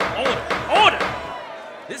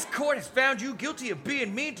This court has found you guilty of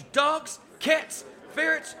being mean to dogs, cats,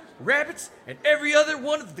 ferrets, rabbits, and every other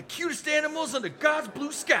one of the cutest animals under God's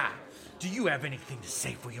blue sky. Do you have anything to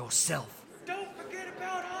say for yourself? Don't forget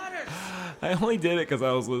about honors! I only did it because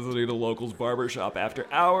I was listening to Locals Barbershop after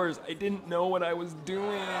hours. I didn't know what I was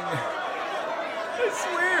doing. I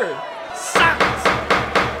swear. Silence!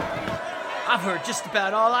 I've heard just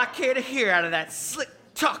about all I care to hear out of that slick,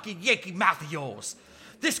 talking Yankee mouth of yours.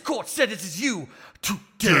 This court sentences you to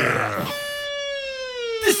death.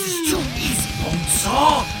 This is too easy,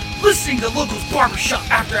 Bonesaw. Listening to Locals Barbershop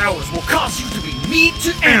after hours will cause you to be mean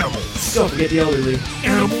to animals. Don't forget the elderly.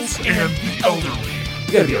 Animals and the elderly.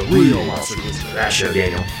 You gotta be a real monster to listen to that show,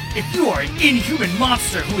 Daniel. If you are an inhuman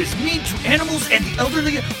monster who is mean to animals and the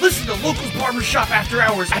elderly, listen to Locals Barbershop After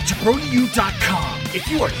Hours at JabroniU.com. If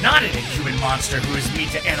you are not an inhuman monster who is mean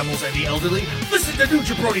to animals and the elderly, listen to New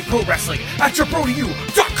Jabroni Pro Wrestling at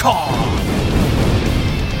JabroniU.com.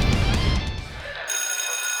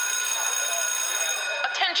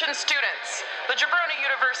 Attention students, the Jabroni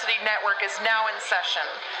University Network is now in session.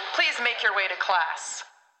 Please make your way to class.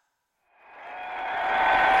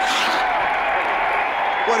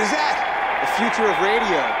 What is that? The future of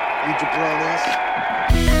radio, you jabronis.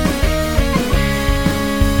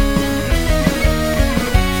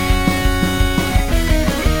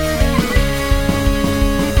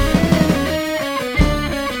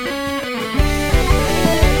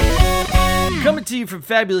 Coming to you from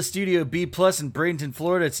Fabulous Studio B Plus in Bradenton,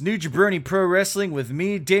 Florida, it's New Jabroni Pro Wrestling with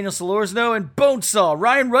me, Daniel Solorzano, and Bonesaw,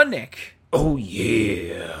 Ryan Rudnick. Oh,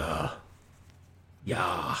 yeah.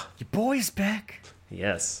 Yeah. Your boy's back.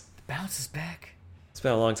 Yes. The bounce is back. It's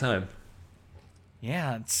been a long time.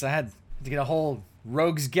 Yeah, it's sad to get a whole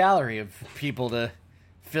rogues gallery of people to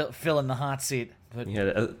fill in the hot seat. But You had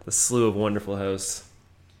a slew of wonderful hosts.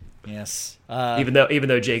 yes, Even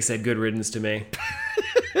though Jake said good riddance to me.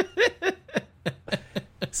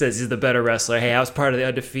 Says he's the better wrestler. Hey, I was part of the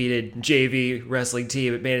undefeated JV wrestling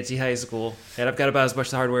team at Manatee High School, and I've got about as much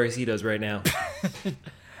hardware as he does right now.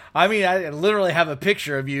 I mean, I literally have a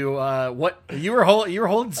picture of you. What you were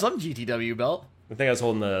holding some GTW belt. I think I was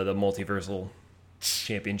holding the multiversal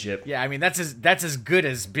championship. Yeah, I mean that's as good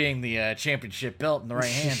as being the championship belt in the right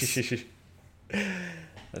hands.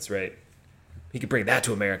 That's right. He could bring that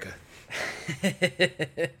to America.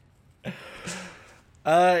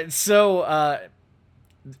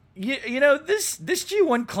 You know, this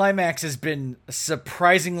G1 Climax has been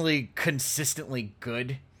surprisingly consistently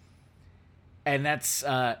good, and that's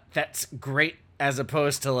great as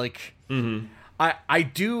opposed to like I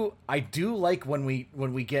do like when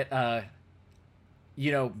we get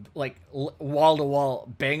you know, like wall to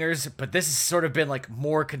wall bangers, but this has sort of been like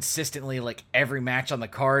more consistently like every match on the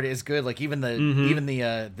card is good, like even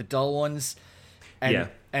the dull ones. And, Yeah.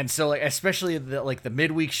 And so, like, especially the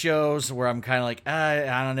midweek shows where I'm kind of like,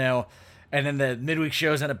 I don't know. And then the midweek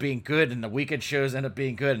shows end up being good, and the weekend shows end up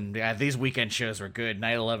being good. And yeah, these weekend shows were good.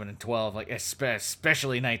 Night 11 and 12, like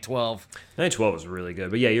especially night 12. Night 12 was really good.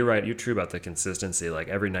 But yeah, you're right. You're true about the consistency. Like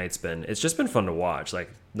every night's it's just been fun to watch. Like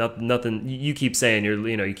nothing. You keep saying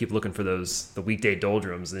you keep looking for the weekday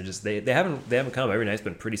doldrums, and they haven't come. Every night's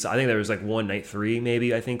been pretty solid. I think there was like one night 3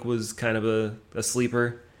 maybe I think was kind of a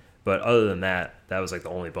sleeper. But other than that was like the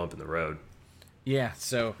only bump in the road. Yeah,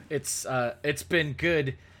 so it's been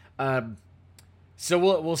good. So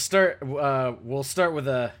we'll start with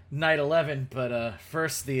a night 11, but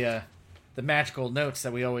first the magical notes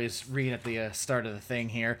that we always read at the start of the thing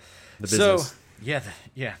here. The business. So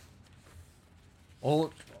yeah.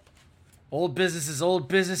 Old business is old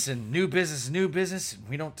business, and new business is new business.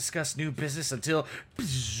 We don't discuss new business until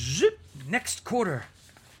next quarter.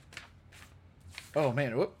 Oh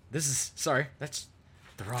man, that's the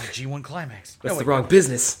wrong G1 Climax. That's the wrong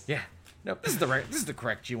business. Yeah. No, this is the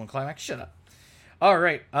correct G1 Climax. Shut up. All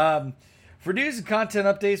right. For news and content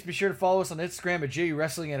updates, be sure to follow us on Instagram at JU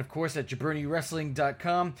Wrestling and, of course, at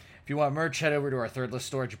JabroniWrestling.com. If you want merch, head over to our Threadless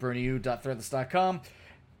store at JabroniU.threadless.com.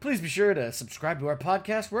 Please be sure to subscribe to our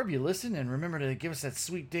podcast wherever you listen, and remember to give us that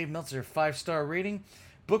sweet Dave Meltzer 5-star rating.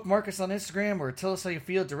 Bookmark us on Instagram or tell us how you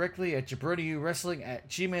feel directly at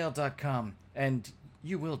JabroniUWrestling@gmail.com, and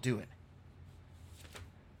you will do it.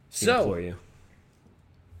 So, You.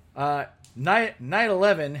 night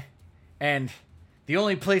 11, and the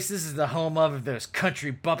only place this is the home of those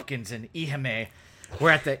country bumpkins in Ihame.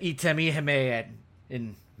 We're at the Item Ihame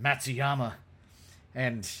in Matsuyama,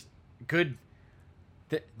 and good.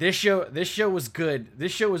 This show was good.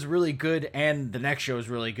 This show was really good, and the next show was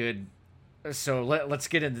really good. So let's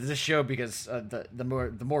get into this show because the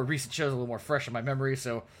more recent shows are a little more fresh in my memory.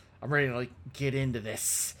 So I'm ready to get into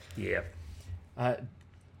this. Yeah.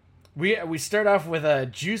 We start off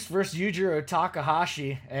with Juice versus Yujiro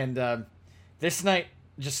Takahashi, and this night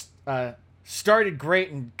just started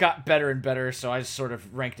great and got better and better. So I just sort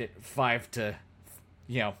of ranked it 5 to,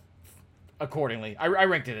 accordingly. I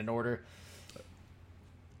ranked it in order.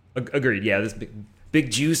 Agreed. Yeah, this big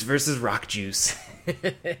Juice versus Rock Juice.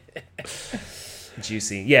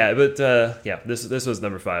 Juicy. Yeah, but this was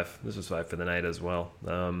number 5. This was 5 for the night as well.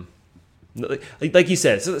 Like you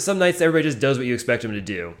said, so some nights everybody just does what you expect them to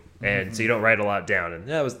do, and so you don't write a lot down. And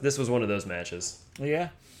this was one of those matches. Yeah.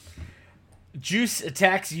 Juice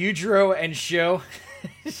attacks Yujiro and Sho.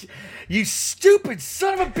 You stupid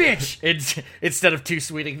son of a bitch! Instead of two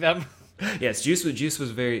sweeting them. Yes, Juice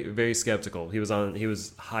was very, very skeptical. He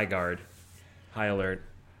was high guard, high alert.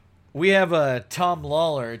 We have Tom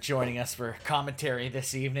Lawler joining us for commentary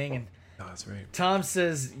this evening, and that's right. Tom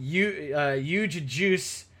says Yuge and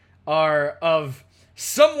Juice are of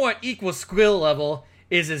somewhat equal skill level,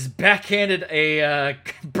 is as backhanded a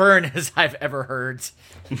burn as I've ever heard.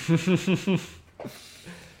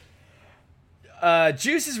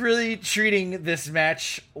 Juice is really treating this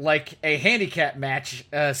match like a handicap match,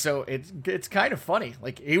 so it's kind of funny.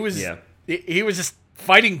 Like he was just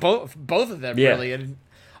fighting both of them really, and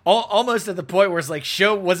almost at the point where it's like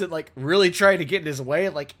Sho wasn't like really trying to get in his way.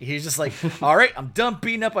 Like he's just like, all right, I'm done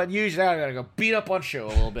beating up on Yuge. Now I gotta go beat up on Sho a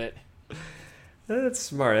little bit. That's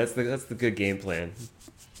smart. That's the good game plan.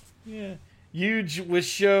 Yeah. Yuge with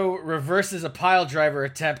Sho reverses a pile driver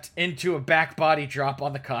attempt into a back body drop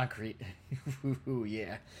on the concrete. Ooh,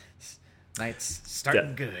 yeah. Night's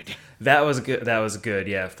starting good. That was good.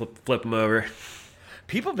 Yeah, flip them over.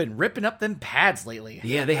 People have been ripping up them pads lately.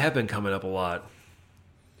 Yeah, they have been coming up a lot.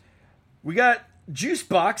 We got Juice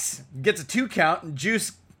Box gets a 2 count, and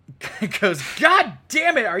Juice goes, "God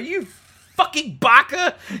damn it, are you fucking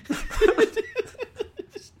Baka?"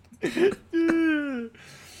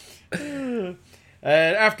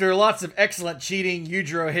 And after lots of excellent cheating,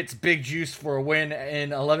 Yujiro hits Big Juice for a win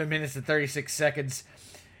in 11 minutes and 36 seconds.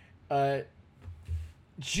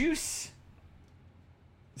 Juice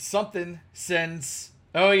something sends...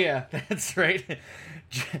 Oh yeah, that's right.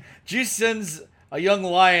 Juice sends a young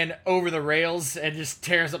lion over the rails and just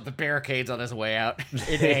tears up the barricades on his way out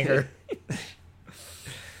in anger.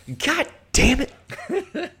 God damn it!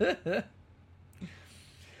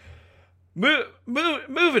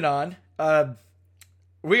 Moving on.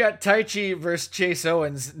 We got Taichi versus Chase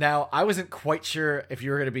Owens. Now, I wasn't quite sure if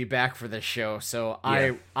you were going to be back for this show, so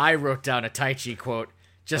yeah. I wrote down a Taichi quote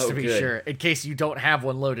just to be sure, in case you don't have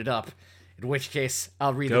one loaded up. In which case,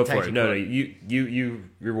 I'll read the Taichi quote. No, you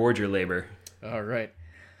reward your labor. All right.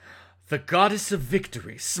 The goddess of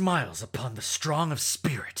victory smiles upon the strong of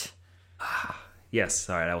spirit. Yes,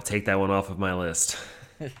 all right, I will take that one off of my list.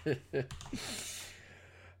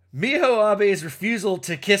 Miho Abe's refusal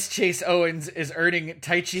to kiss Chase Owens is earning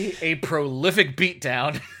Taichi a prolific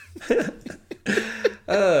beatdown.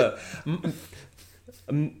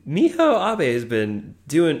 Miho Abe has been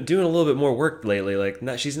doing a little bit more work lately. Like,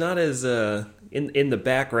 she's not as in the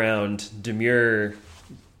background, demure,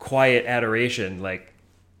 quiet adoration. Like,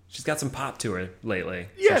 she's got some pop to her lately.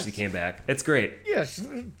 Yeah, since she came back. It's great. Yeah,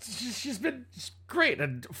 she's been great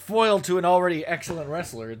and foil to an already excellent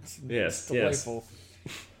wrestler. It's delightful. Yes.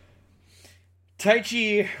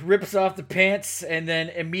 Taichi rips off the pants and then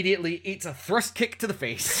immediately eats a thrust kick to the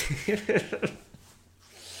face.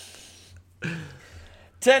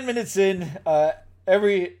 10 minutes in,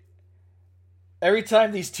 every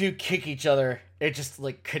time these two kick each other, it just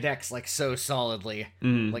like connects like so solidly.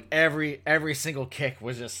 Mm. Like every single kick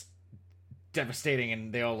was just devastating,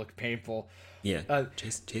 and they all look painful. Yeah,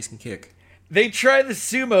 Chase can kick. They try the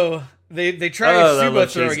sumo. They try sumo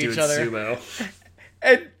throwing each other. Sumo.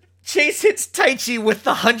 And Chase hits Taichi with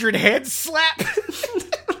the 100 hand slap.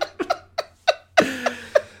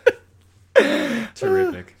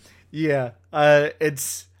 Terrific. Yeah.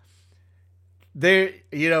 It's there,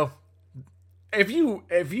 if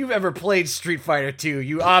you've ever played Street Fighter 2,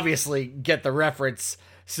 you obviously get the reference.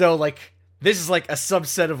 So like this is like a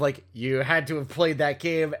subset of like you had to have played that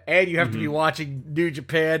game, and you have to be watching New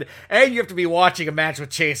Japan, and you have to be watching a match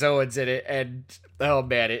with Chase Owens in it, and oh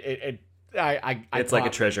man, it's like a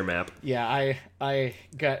treasure map. Yeah, I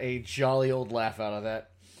got a jolly old laugh out of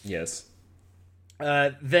that. Yes.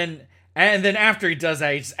 Then after he does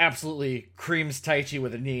that, he just absolutely creams Taichi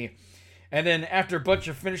with a knee. And then after a bunch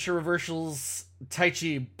of finisher reversals,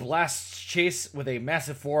 Taichi blasts Chase with a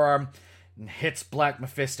massive forearm and hits Black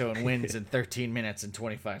Mephisto and wins in 13 minutes and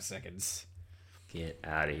 25 seconds. Get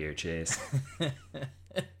out of here, Chase.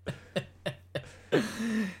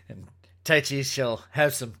 And Taichi shall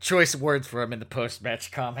have some choice words for him in the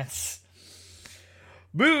post-match comments.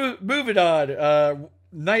 Moving on.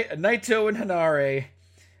 Naito and Hanare.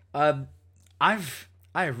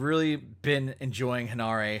 I've really been enjoying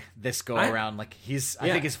Hanare this go around. Like I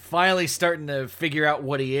think he's finally starting to figure out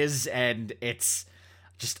what he is, and it's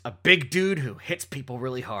just a big dude who hits people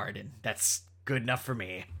really hard, and that's good enough for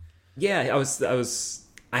me. Yeah,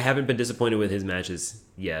 I haven't been disappointed with his matches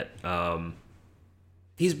yet.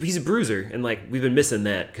 He's a bruiser, and like we've been missing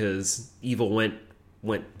that because Evil went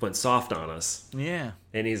soft on us. Yeah,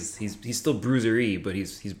 and he's still bruiser-y, but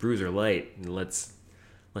he's bruiser light, and lets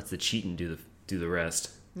the cheating do the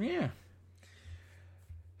rest. Yeah.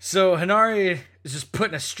 So Hanare is just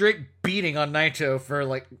putting a straight beating on Naito for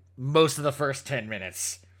like most of the first 10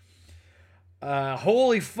 minutes.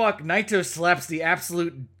 Holy fuck, Naito slaps the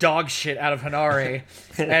absolute dog shit out of Hanare,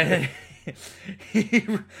 and he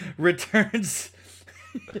returns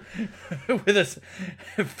with a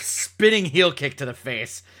spinning heel kick to the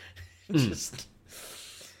face. Just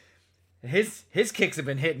his kicks have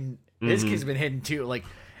been hitting. His kicks have been hitting too. Like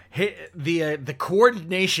the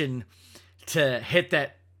coordination to hit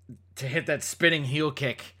that spinning heel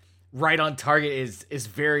kick right on target is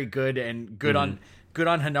very good, and good on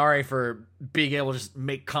Hanare for being able to just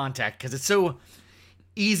make contact, because it's so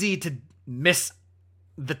easy to miss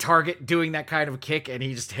the target doing that kind of a kick, and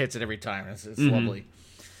he just hits it every time. It's lovely.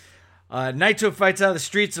 Naito fights out of the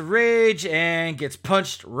Streets of Rage and gets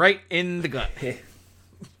punched right in the gut.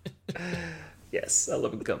 Yes, I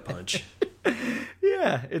love a gut punch.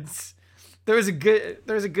 Yeah, there was a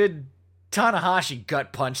good Tanahashi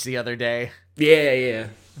gut punch the other day. Yeah.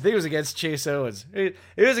 I think it was against Chase Owens. It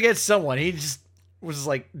was against someone. He just was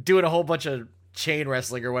like doing a whole bunch of chain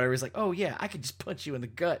wrestling or whatever. He's like, "Oh yeah, I could just punch you in the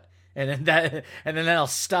gut, and then that'll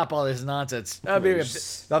stop all this nonsense." Maybe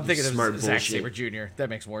I'm thinking of Zack Sabre Jr. That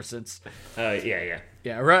makes more sense. Yeah.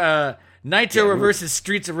 Naito reverses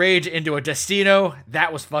Streets of Rage into a Destino.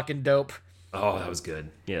 That was fucking dope. Oh, that was good.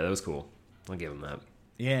 Yeah, that was cool. I'll give him that.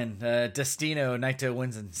 Yeah, and Destino, Naito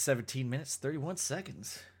wins in 17 minutes, 31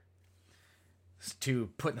 seconds. To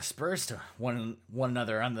putting the Spurs to one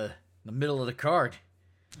another on the middle of the card.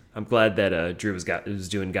 I'm glad that Drew was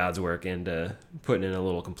doing God's work and putting in a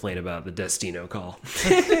little complaint about the Destino call.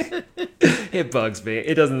 It bugs me.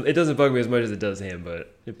 It doesn't bug me as much as it does him,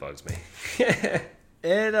 but it bugs me.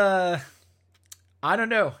 I don't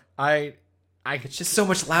know. It's just so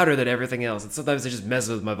much louder than everything else, and sometimes it just messes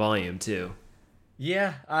with my volume too.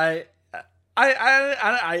 Yeah, I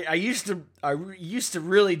used to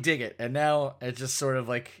really dig it, and now it's just sort of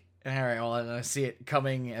like, all right, well, I see it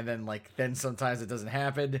coming, and then sometimes it doesn't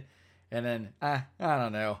happen, and then I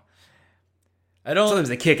don't know. Sometimes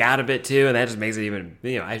they kick out of it too, and that just makes it even,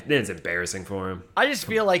 then it's embarrassing for him. I just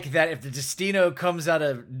feel like that if the Destino comes out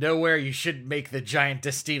of nowhere, you should make the giant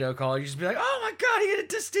Destino call. You just be like, "Oh my god, he hit a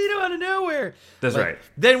Destino out of nowhere." That's right.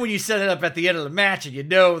 Then when you set it up at the end of the match and you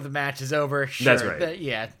know the match is over, sure, that's right.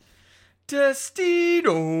 Yeah. Destino.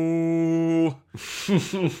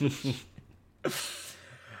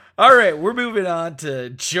 All right, we're moving on to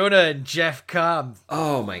Jonah and Jeff Cobb.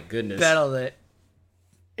 Oh my goodness. Battle it.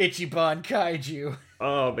 Ichiban Kaiju.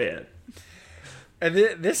 Oh man. And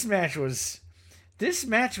this match was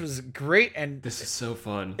great, and this is so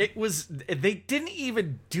fun. They didn't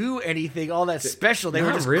even do anything all that special. They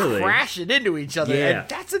were just crashing into each other, and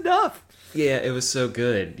that's enough. Yeah, it was so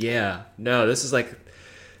good. Yeah. No, this is like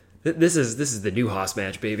this is the new Haas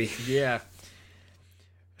match, baby. Yeah.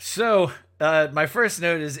 So, my first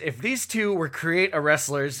note is, if these two were create a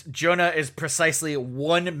wrestlers, Jonah is precisely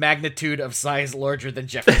one magnitude of size larger than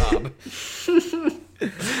Jeff Cobb.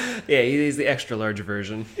 Yeah, he's the extra large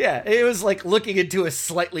version. Yeah, it was like looking into a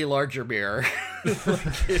slightly larger mirror.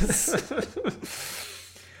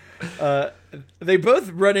 They both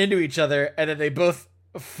run into each other, and then they both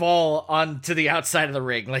fall onto the outside of the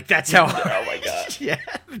ring. Like, that's how hard. Oh my god. Yeah,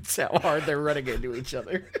 that's how hard they're running into each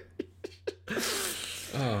other.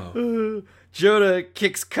 Oh. Jonah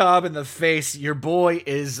kicks Cobb in the face. Your boy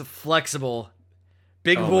is flexible.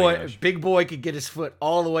 Big boy could get his foot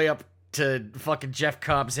all the way up to fucking Jeff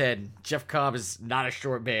Cobb's head. Jeff Cobb is not a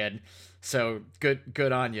short man, so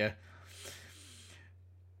good on you.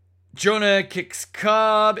 Jonah kicks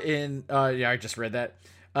Cobb in. I just read that.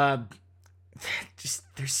 They're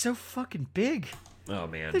so fucking big. Oh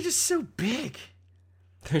man, they're just so big.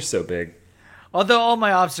 They're so big. Although all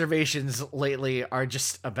my observations lately are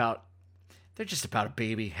just about a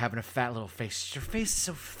baby having a fat little face. Your face is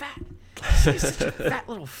so fat. It's such a fat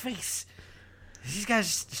little face. These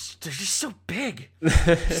guys, they're just so big.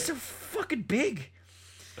 They're so fucking big.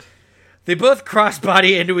 They both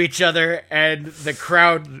crossbody into each other, and the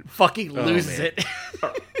crowd fucking loses it.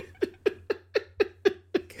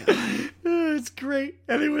 was great.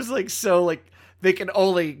 And it was like so like they can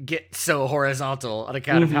only get so horizontal on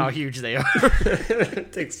account of how huge they are.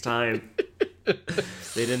 It takes time. They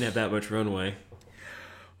didn't have that much runway.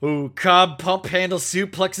 Ooh, Cobb pump handle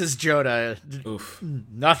suplexes Jonah. Oof.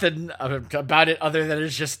 Nothing about it other than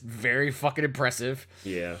it's just very fucking impressive.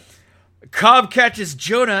 Yeah. Cobb catches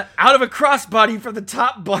Jonah out of a crossbody from the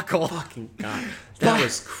top buckle. Fucking God. That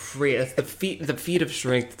was great. That's the feat of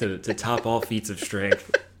strength to top all feats of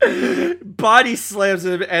strength. Body slams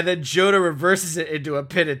him, and then Jonah reverses it into a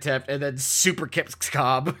pin attempt, and then super kicks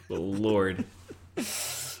Cobb. Oh, Lord.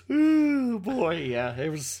 Ooh, boy, yeah, it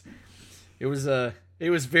was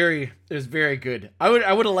very good. I would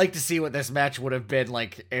have liked to see what this match would have been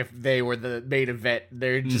like if they were the main event.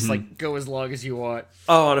 They're just like go as long as you want.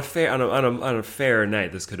 Oh, on a fair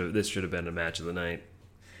night, this should have been a match of the night.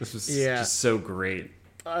 This was just so great.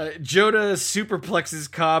 Jonah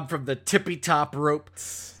superplexes Cobb from the tippy top rope.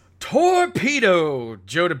 Torpedo!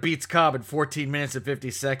 Jonah beats Cobb in 14 minutes and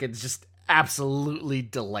 50 seconds. Just absolutely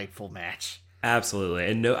delightful match. Absolutely.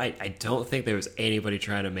 And no, I don't think there was anybody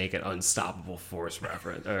trying to make an unstoppable force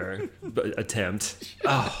reference or attempt.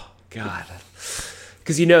 Oh, God.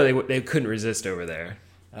 Because they couldn't resist over there.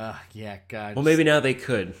 Yeah, God. Well, maybe now they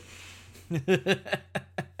could.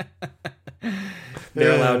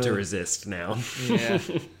 They're allowed to resist now. Yeah.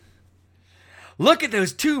 Look at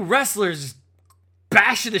those two wrestlers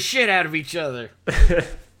bashing the shit out of each other.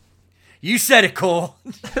 You said it, Cole.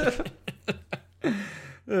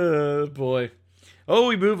 Oh, boy. Oh,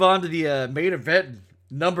 we move on to the main event,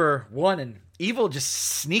 number 1, and Evil just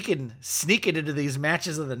sneaking into these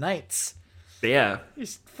matches of the nights. Yeah.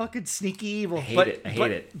 He's fucking sneaky Evil. I hate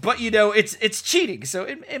it. But, it's cheating, so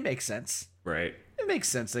it makes sense. Right. It makes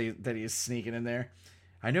sense that he's sneaking in there.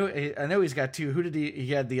 I know he's got 2. Who did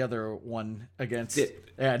he had the other one against?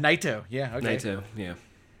 Naito. Yeah, okay. Naito, yeah.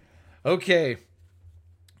 Okay.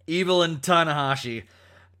 Evil and Tanahashi.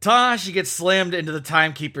 Tanahashi gets slammed into the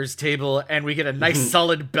timekeeper's table, and we get a nice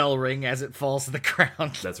solid bell ring as it falls to the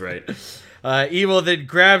ground. That's right. Evil then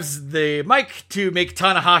grabs the mic to make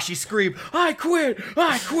Tanahashi scream, "I quit!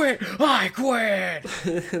 I quit! I quit!"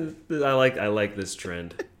 I like this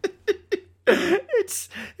trend. It's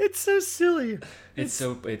so silly. It's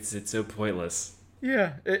so pointless.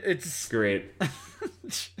 Yeah, it's great.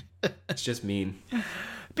 It's just mean.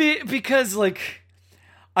 Because like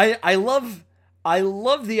I love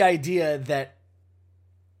the idea that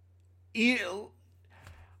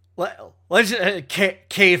let's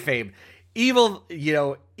kayfabe. Evil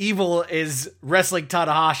is wrestling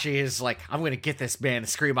Tanahashi is like, I'm going to get this man to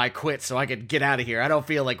scream I quit so I can get out of here. I don't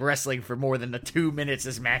feel like wrestling for more than the 2 minutes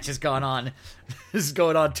this match has gone on. This is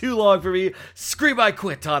going on too long for me. Scream I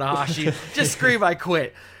quit, Tanahashi. Just scream I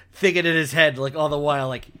quit. Thinking in his head, like all the while,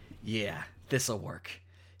 like, yeah, this'll work.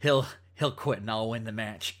 He'll quit and I'll win the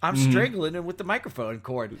match. I'm strangling him with the microphone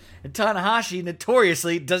cord. And Tanahashi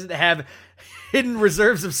notoriously doesn't have hidden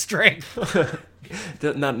reserves of strength.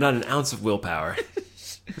 Not an ounce of willpower.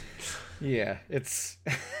 Yeah, it's...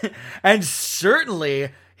 And certainly,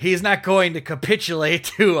 he's not going to capitulate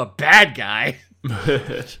to a bad guy.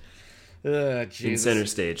 In center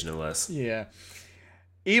stage, no less. Yeah.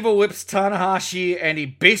 Evil whips Tanahashi, and he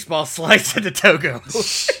baseball slides into Togo.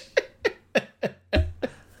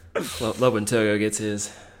 Love when Togo gets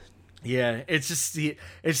his. Yeah, it's just the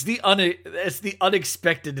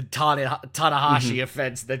unexpected Tanahashi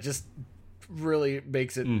offense that just really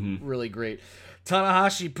makes it really great.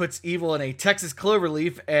 Tanahashi puts Evil in a Texas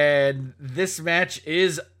cloverleaf, and this match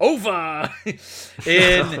is over.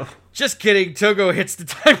 Just kidding, Togo hits the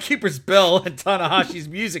timekeeper's bell, and Tanahashi's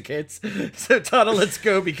music hits. So Tana lets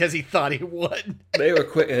go because he thought he won. They were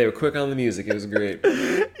quick. They were quick on the music. It was great.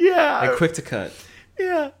 Yeah, and quick to cut.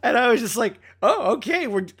 Yeah, and I was just like, "Oh, okay,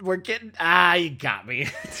 we're getting you got me."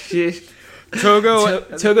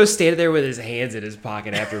 Togo standing there with his hands in his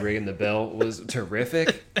pocket after ringing the bell was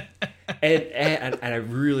terrific. And I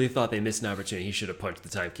really thought they missed an opportunity. He should have punched the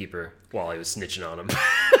timekeeper while he was snitching on him.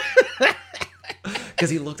 Because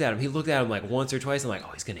he looked at him like once or twice. I'm like,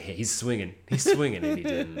 oh, he's gonna hit. He's swinging, and he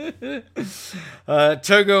didn't.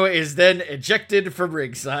 Togo is then ejected from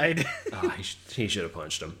ringside. Oh, he should have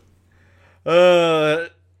punched him. And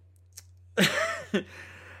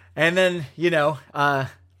then,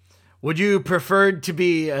 would you prefer to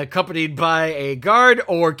be accompanied by a guard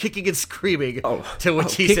or kicking and screaming? To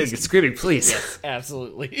which he kicking says, and screaming, please. Yes,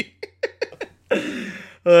 absolutely. In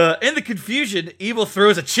the confusion, Evil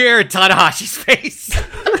throws a chair in Tanahashi's face.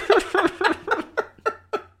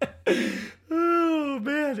 Oh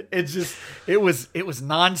man, it was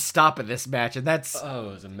nonstop in this match, and that's it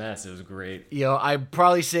was a mess. It was great. I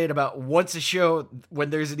probably say it about once a show when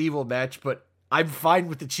there's an Evil match, but I'm fine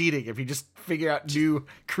with the cheating if you just figure out new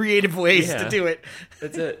creative ways to do it.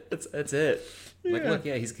 That's it. That's it. Like, look,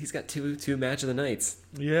 he's got two match of the nights.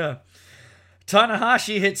 Yeah.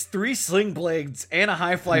 Tanahashi hits 3 sling blades and a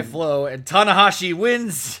high fly flow, and Tanahashi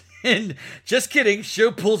wins. And just kidding,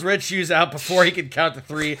 Sho pulls Red Shoes out before he can count to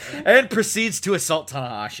 3 and proceeds to assault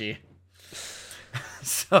Tanahashi.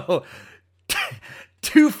 So,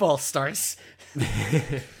 2 false starts.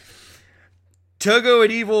 Togo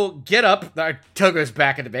and Evil get up. Togo's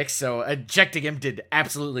back in the mix, so ejecting him did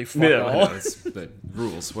absolutely fuck all. But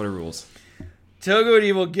rules. What are rules? Togo and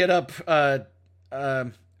Evil get up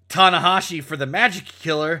Tanahashi for the Magic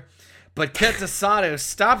Killer, but Kenta Sato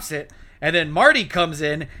stops it, and then Marty comes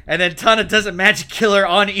in, and then Tana does a Magic Killer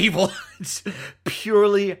on Evil. It's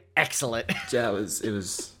purely excellent. Yeah, it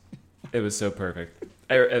was so perfect.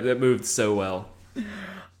 It moved so well.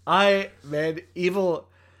 Evil.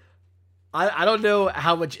 I don't know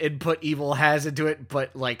how much input Evil has into it,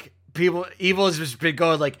 but like Evil has just been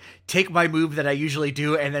going like, take my move that I usually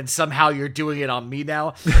do, and then somehow you're doing it on me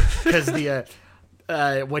now. Because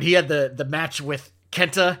when he had the match with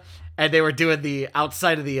Kenta, and they were doing the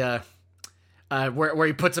outside of the where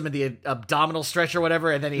he puts him in the abdominal stretch or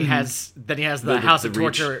whatever, and then he has the House of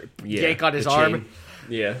Torture yank on his arm. Chain.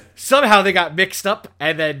 Yeah. Somehow they got mixed up,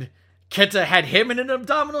 and then Kenta had him in an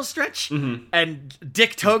abdominal stretch, and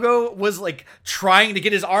Dick Togo was like trying to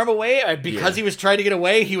get his arm away, and because he was trying to get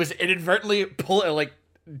away, he was inadvertently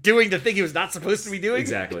doing the thing he was not supposed to be doing.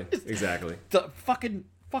 Exactly. The fucking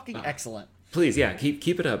excellent. Please,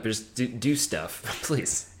 keep it up. Just do stuff,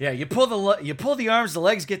 please. Yeah, you pull the arms, the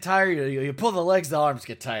legs get tired. You pull the legs, the arms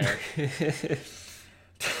get tired.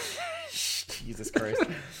 Jesus Christ.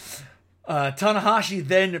 Tanahashi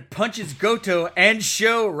then punches Goto and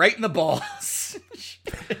Sho right in the balls.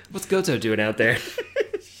 What's Goto doing out there?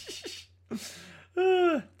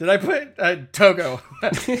 Did I put Togo?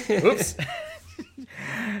 Oops.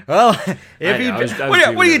 Well, what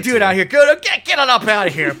are you doing out here, Goto? Get on up out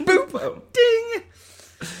of here. Boop. Ding.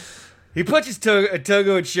 He punches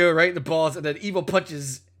Togo and Sho right in the balls, and then Evil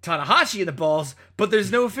punches Tanahashi in the balls, but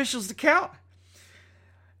there's no officials to count.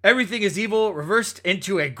 Everything is Evil reversed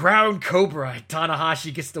into a ground cobra.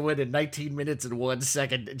 Tanahashi gets the win in 19 minutes and 1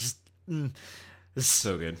 second. It just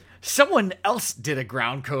so good. Someone else did a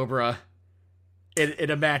ground cobra in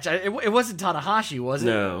a match. It wasn't Tanahashi, was it?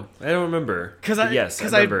 No, I don't remember. Yes, I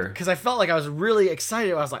remember. Because I felt like I was really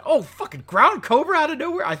excited. I was like, oh, fucking ground cobra out of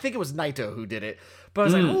nowhere. I think it was Naito who did it. But I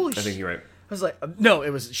was like, holy shit. I think you're right. I was like, no, it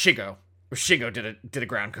was Shingo. Or Shingo did a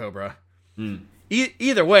ground cobra.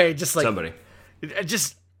 Either way, just like... Somebody.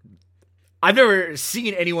 I've never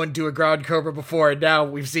seen anyone do a ground cobra before, and now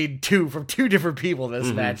we've seen 2 from 2 different people in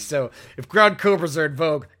this match. So if ground cobras are in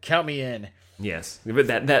vogue, count me in. Yes, but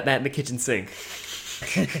that in the kitchen sink.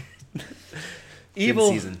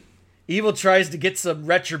 Evil tries to get some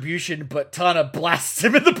retribution, but Tana blasts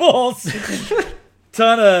him in the balls.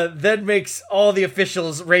 Tana then makes all the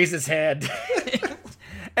officials raise his hand.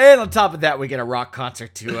 And on top of that, we get a rock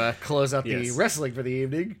concert to close out the wrestling for the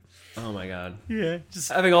evening. Oh my god! Yeah, just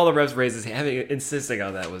having all the refs raise his hand, insisting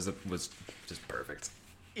on that was just perfect.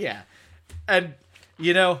 Yeah, and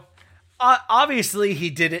obviously he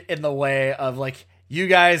did it in the way of like, you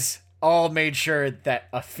guys all made sure that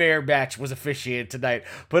a fair match was officiated tonight,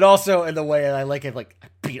 but also in the way I like it, like, I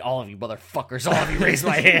beat all of you motherfuckers, all of you raise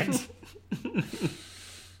my hand.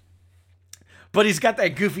 But he's got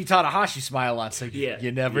that goofy Tanahashi smile on, so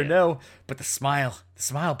you never know. But the smile,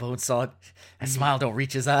 Bonesaw, that smile don't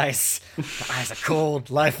reach his eyes. The eyes are cold,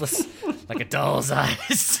 lifeless, like a doll's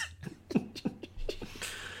eyes.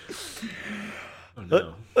 Oh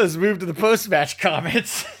no. Let's move to the post-match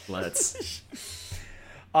comments. Let's.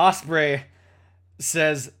 Ospreay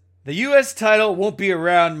says, the U.S. title won't be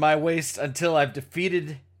around my waist until I've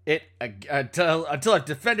defeated it, until I've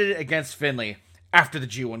defended it against Finlay after the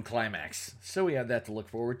G1 climax. So we have that to look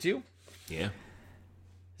forward to. Yeah.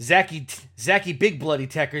 Zacky Big Bloody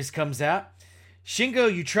Techers comes out.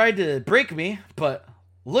 Shingo, you tried to break me, but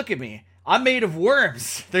look at me. I'm made of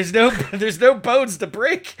worms. There's no bones to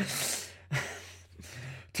break.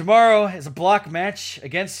 Tomorrow is a block match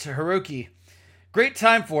against Hiroki. Great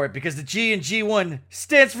time for it because the G in G1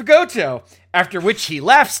 stands for Goto, after which he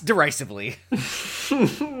laughs derisively.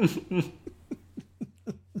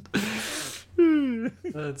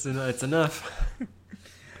 That's enough.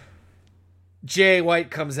 Jay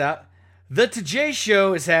White comes out. The Today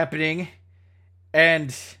Show is happening,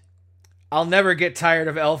 and I'll never get tired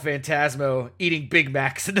of El Phantasmo eating Big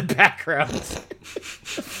Macs in the background.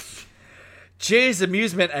 Jay's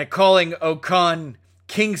amusement at calling Okan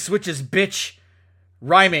King Switch's bitch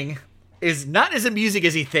rhyming is not as amusing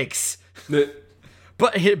as he thinks.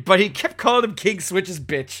 But he kept calling him King Switch's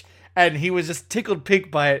bitch, and he was just tickled pink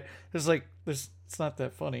by it. It was like, it's not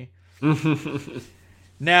that funny.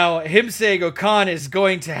 Now, him saying Okan is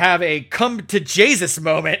going to have a come to Jesus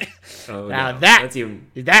moment. Oh, now no.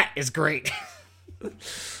 that is great.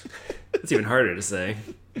 That's even harder to say.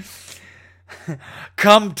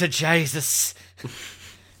 Come to Jesus.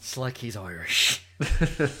 It's like he's Irish.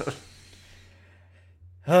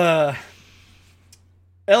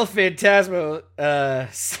 El Phantasmo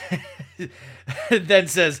then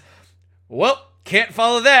says, well, can't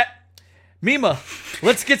follow that. Mima,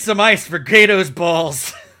 let's get some ice for Gato's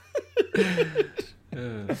balls.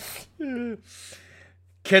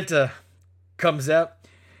 Kenta comes out.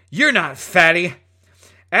 You're not fatty.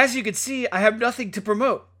 As you can see, I have nothing to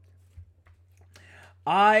promote.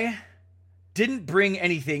 I didn't bring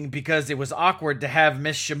anything because it was awkward to have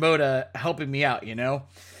Miss Shimoda helping me out, you know?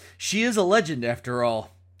 She is a legend after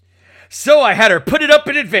all. So I had her put it up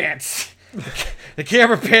in advance. The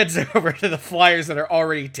camera pans over to the flyers that are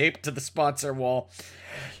already taped to the sponsor wall.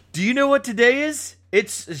 Do you know what today is?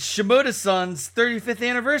 It's Shimoda-san's 35th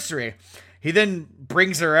anniversary. He then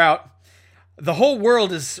brings her out. The whole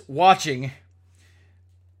world is watching.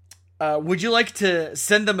 Would you like to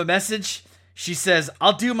send them a message? She says,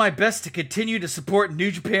 I'll do my best to continue to support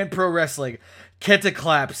New Japan Pro Wrestling. Kenta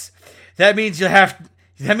claps. That means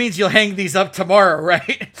you'll hang these up tomorrow,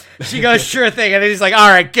 right? She goes, sure thing. And then he's like, all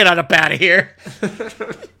right, get on up out of here.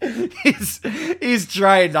 he's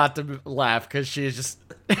trying not to laugh because she's just,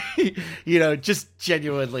 just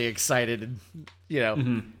genuinely excited and,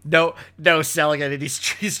 no selling it. And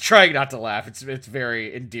he's trying not to laugh. It's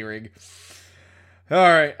very endearing. All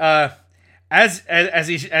right. As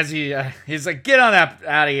he's like, get on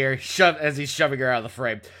out of here, as he's shoving her out of the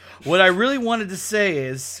frame. What I really wanted to say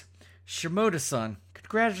is, Shimoda-san,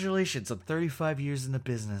 congratulations on 35 years in the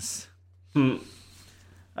business. I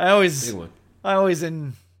always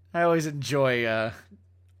enjoy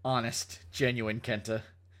honest, genuine Kenta.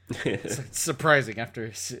 It's surprising after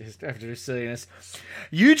his silliness.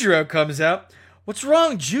 Yujiro comes out. What's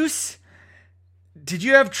wrong, Juice? Did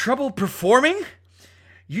you have trouble performing?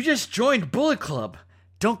 You just joined Bullet Club.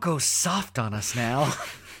 Don't go soft on us now.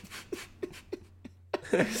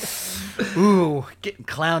 Ooh, getting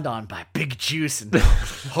clowned on by Big Juice and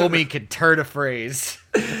homie can turn a phrase.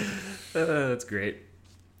 That's great.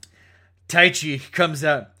 Taichi comes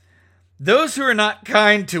out. Those who are not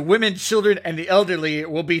kind to women, children, and the elderly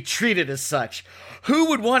will be treated as such. Who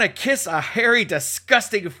would want to kiss a hairy,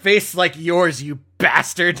 disgusting face like yours, you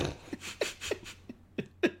bastard?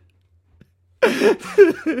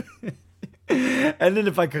 And then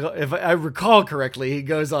if I recall correctly, he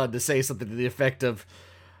goes on to say something to the effect of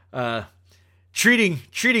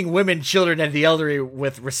treating women, children, and the elderly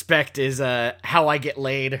with respect is how I get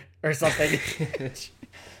laid or something.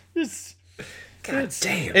 God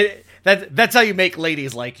damn. That's how you make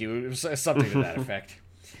ladies like you. Something to that effect.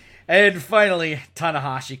 And finally,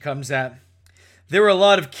 Tanahashi comes out. There were a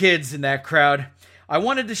lot of kids in that crowd. I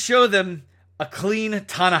wanted to show them a clean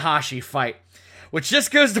Tanahashi fight. Which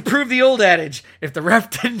just goes to prove the old adage, if the ref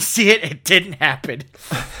didn't see it, it didn't happen.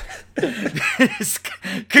 This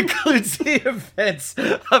concludes the events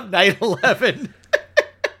of Night 11.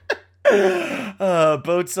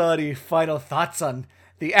 Boatsani, final thoughts on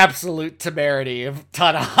the absolute temerity of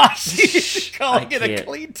Tanahashi calling it a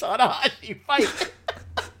clean Tanahashi fight.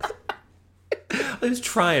 I was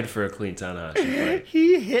trying for a clean Tanahashi fight.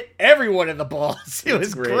 He hit everyone in the balls. It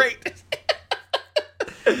was great.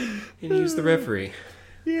 He used the referee.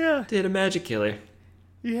 Yeah. Did a magic killer.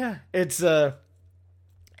 Yeah. It's a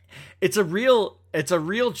real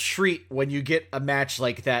treat when you get a match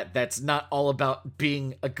like that that's not all about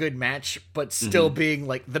being a good match, but still being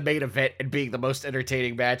like the main event and being the most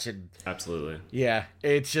entertaining match. And absolutely. Yeah.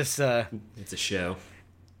 It's just it's a show.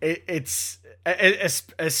 It's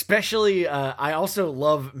especially I also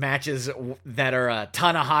love matches that are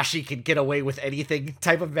Tanahashi can get away with anything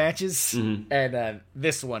type of matches, and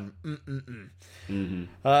this one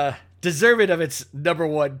deserved of its number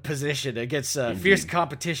one position against fierce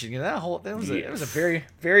competition. That was a very,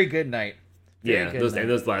 very good night.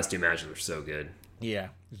 Those last two matches were so good. Yeah,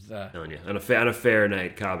 telling you, on a fair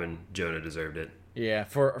night, Cobb and Jonah deserved it. Yeah,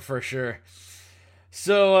 for sure.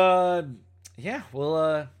 So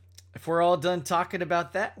we'll. If we're all done talking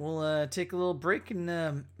about that, we'll take a little break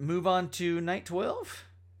and move on to Night 12.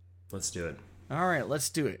 Let's do it. All right, let's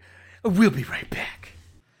do it. We'll be right back.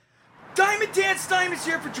 Diamond Dance Time is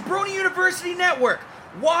here for Jabroni University Network.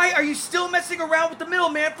 Why are you still messing around with the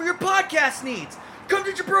middleman for your podcast needs? Come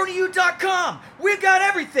to JabroniU.com. We've got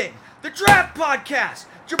everything. The Draft Podcast,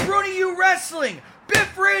 Jabroni U Wrestling,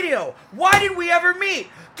 Biff Radio! Why did we ever meet?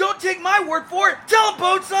 Don't take my word for it! Tell him,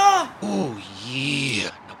 Bonesaw! Oh,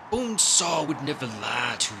 yeah. Now, Bonesaw would never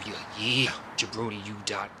lie to you. Yeah.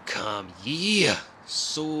 JabroniU.com. Yeah.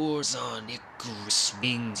 Soars on Icarus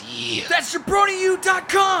wings. Yeah. That's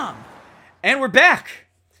JabroniU.com! And we're back.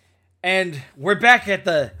 And we're back at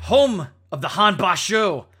the home of the Hanba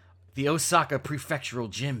Show. The Osaka Prefectural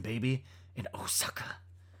Gym, baby. In Osaka.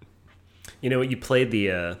 You know what? You played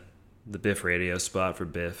the Biff Radio spot for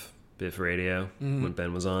Biff Radio when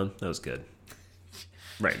Ben was on. That was good.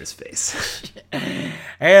 Right in his face.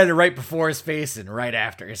 And right before his face and right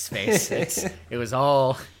after his face. It was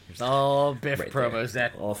all Biff Right promos. there.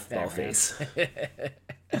 That all round. face.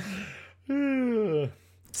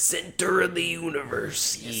 Center of the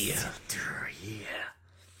universe. Yeah.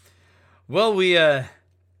 Well,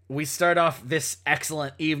 we start off this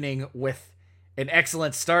excellent evening with an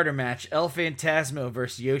excellent starter match: El Phantasmo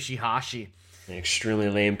versus Yoshihashi. An extremely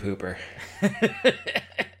lame pooper.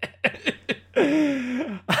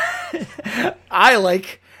 I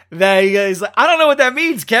like that he's like, I don't know what that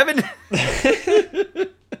means, Kevin.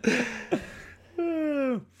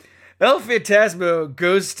 El Phantasmo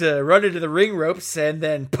goes to run into the ring ropes and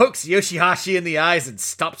then pokes Yoshihashi in the eyes and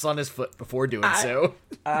stomps on his foot before doing so.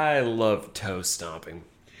 I love toe stomping.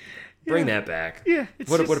 Bring that back. Yeah,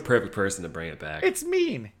 What a perfect person to bring it back. It's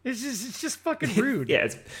mean. It's just fucking rude. Yeah,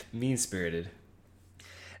 it's mean-spirited.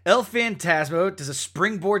 El Phantasmo does a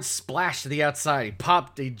springboard splash to the outside.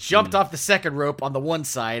 He jumped off the second rope on the one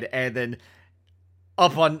side and then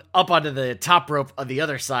up onto the top rope on the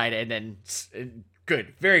other side, and then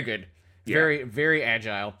good, very good. Yeah. Very, very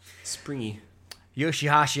agile. Springy.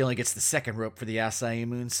 Yoshihashi only gets the second rope for the Acai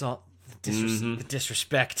moonsault. The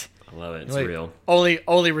disrespect. I love it. It's Like, real. Only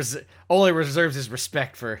reserves his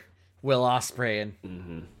respect for Will Ospreay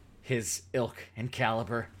and his ilk and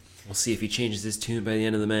caliber. We'll see if he changes his tune by the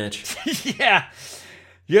end of the match. Yeah.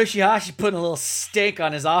 Yoshihashi putting a little stake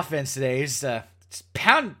on his offense today. He's just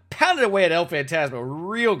pounded away at El Phantasmo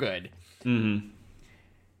real good. Mm-hmm.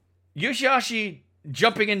 Yoshihashi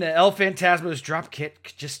jumping into El Phantasmo's drop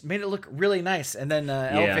kick just made it look really nice. And then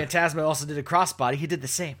El Phantasmo also did a crossbody. He did the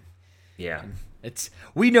same. Yeah.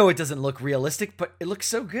 We know it doesn't look realistic, but it looks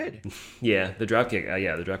so good. Yeah, the dropkick.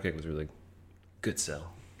 The dropkick was really good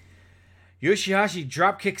sell. Yoshihashi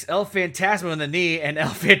drop kicks El Phantasmo in the knee, and El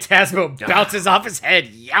Phantasmo bounces off his head.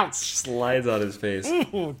 Youch! Slides on his face.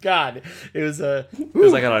 Oh God, it was It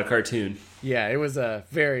was like on a cartoon. Yeah, it was a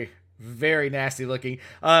very, very nasty looking.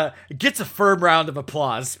 Gets a firm round of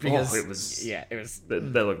applause because it was. Yeah, it was. That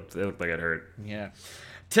looked like it hurt. Yeah,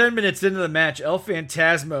 10 minutes into the match, El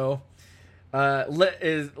Phantasmo,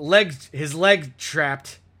 his leg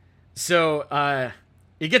trapped. So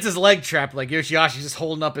he gets his leg trapped, like Yoshihashi's just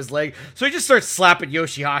holding up his leg. So he just starts slapping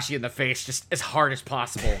Yoshihashi in the face just as hard as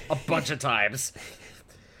possible a bunch of times.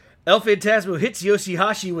 El Phantasmo hits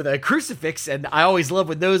Yoshihashi with a crucifix, and I always love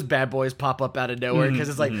when those bad boys pop up out of nowhere because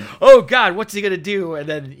it's like, oh God, what's he gonna do? And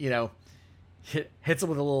then hits him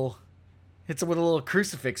with a little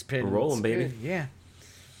crucifix pin. We're rolling, It's baby. good, yeah.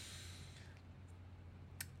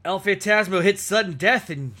 El Phantasmo hits sudden death,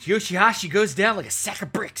 and Yoshihashi goes down like a sack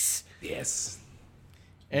of bricks. Yes.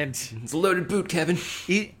 And It's a loaded boot, Kevin.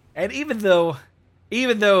 even though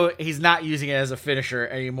he's not using it as a finisher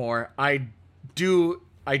anymore, I do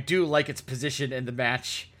like its position in the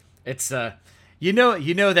match. It's you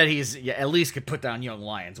know that he's at least could put down young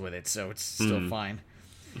lions with it, so it's still fine.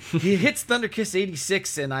 He hits Thunder Kiss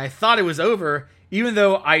 86, and I thought it was over, even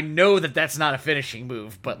though I know that that's not a finishing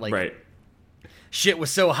move. But like, Right. shit was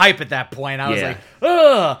so hype at that point. I was Yeah. like,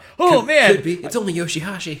 oh man. Could be. It's only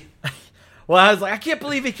Yoshihashi. Well, I was like, I can't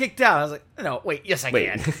believe he kicked out. I was like, no, wait, yes, I Wait.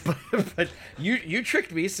 can. but you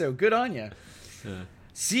tricked me, so good on you.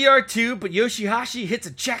 CR2, but Yoshihashi hits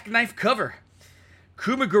a jackknife cover.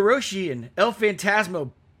 Kumagoroshi and El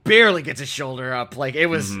Phantasmo barely gets his shoulder up. Like it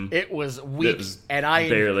was weak, It was and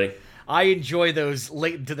barely. I enjoy those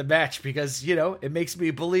late into the match because it makes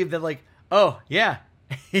me believe that like, oh yeah,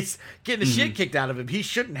 he's getting the shit kicked out of him. He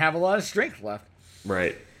shouldn't have a lot of strength left.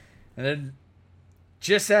 Right. And then,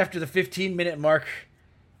 just after the 15-minute mark,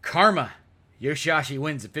 Karma. Yoshihashi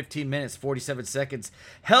wins at 15 minutes, 47 seconds.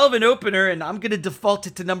 Hell of an opener, and I'm going to default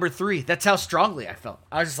it to number 3. That's how strongly I felt.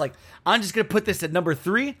 I was just like, I'm just going to put this at number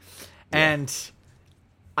 3, and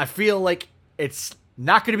I feel like it's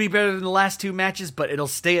not going to be better than the last 2 matches, but it'll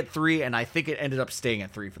stay at 3, and I think it ended up staying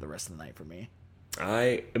at 3 for the rest of the night for me.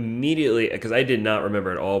 I immediately, because I did not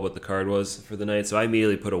remember at all what the card was for the night, so I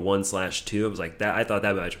immediately put a 1/2. I was like, that. I thought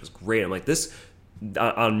that match was great. I'm like, this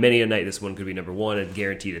on many a night, this one could be number 1 and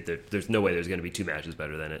guaranteed that there's no way there's going to be 2 matches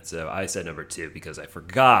better than it. So I said number 2 because I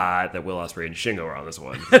forgot that Will Ospreay and Shingo were on this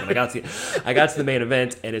one. When I got to the main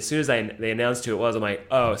event, and as soon as they announced who it was, I'm like,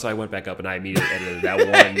 oh, so I went back up and I immediately edited that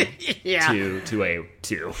 1 to a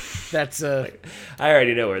 2. That's I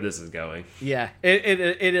already know where this is going. yeah.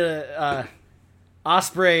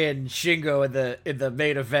 Osprey and Shingo in the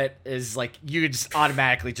main event is like you just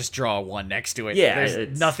automatically just draw a 1 next to it. Yeah,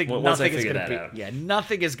 there's nothing. once I Nothing is figured gonna that beat. out. Yeah,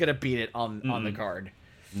 nothing is gonna beat it on the card.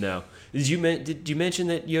 No. Did you mention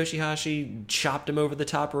that Yoshihashi chopped him over the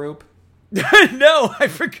top rope? No, I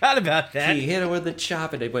forgot about that. He hit him with the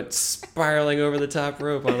chop, and it went spiraling over the top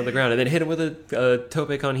rope onto the ground, and then hit him with a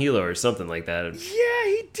tope con hilo or something like that. Yeah,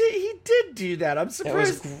 he did. He did do that. I'm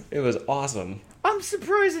surprised. It was awesome. I'm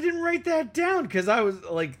surprised I didn't write that down because I was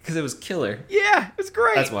like, Because it was killer. yeah, it was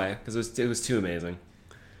great. That's why. Because it was too amazing.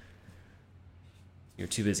 You're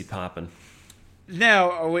too busy popping.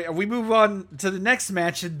 Now we move on to the next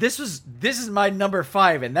match. And this is my number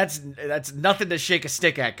 5, and that's nothing to shake a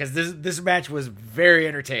stick at because this match was very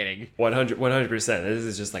entertaining. 100%. This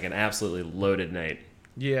is just like an absolutely loaded night.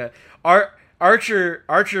 Yeah, Archer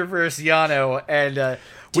versus Yano, and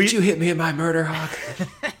Did you hit me in my murder hawk?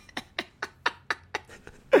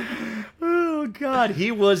 oh god,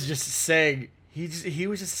 he was just saying. He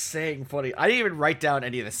was just saying funny. I didn't even write down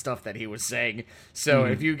any of the stuff that he was saying. So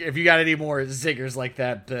if you got any more zingers like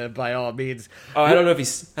that, by all means. Oh, I don't know if he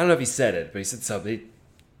said it, but he said something.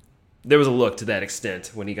 There was a look to that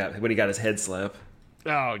extent when he got his head slap.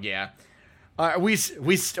 Oh yeah. We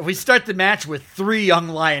start the match with 3 young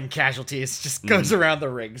lion casualties. Just goes around the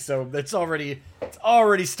ring, so it's already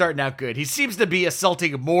starting out good. He seems to be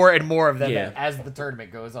assaulting more and more of them as the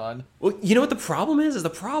tournament goes on. Well, you know what the problem is?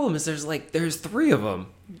 There's 3 of them.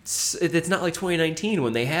 It's not like 2019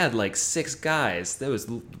 when they had like 6 guys. There was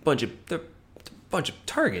a bunch of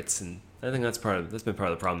targets, and I think that's been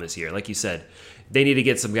part of the problem this year. Like you said, they need to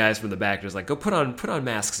get some guys from the back just like go put on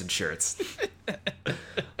masks and shirts.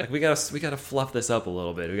 Like we gotta fluff this up a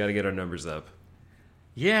little bit. We gotta get our numbers up.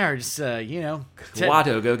 Yeah, or just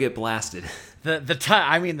Watto, go get blasted.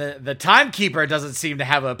 The timekeeper doesn't seem to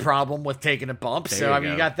have a problem with taking a bump. There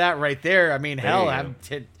You got that right there. I mean, hell,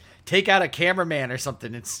 take out a cameraman or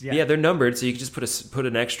something. It's Yeah, they're numbered, so you can just put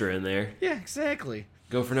an extra in there. Yeah, exactly.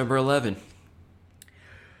 Go for number 11.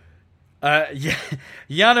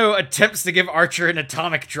 Yano attempts to give Archer an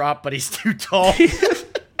atomic drop, but he's too tall.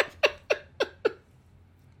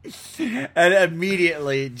 And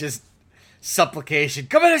immediately, just supplication.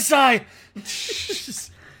 Come inside!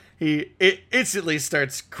 He instantly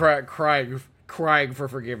starts crying for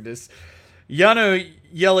forgiveness. Yano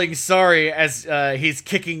yelling sorry as he's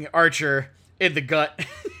kicking Archer in the gut.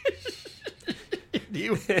 he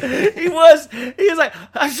was like,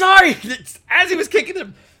 I'm sorry! As he was kicking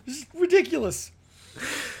him. This is ridiculous.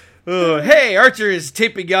 Hey, Archer is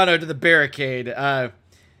taping Yano to the barricade.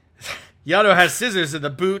 Yano has scissors in the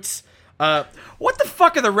boots. What the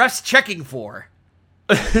fuck are the refs checking for?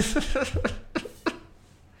 It's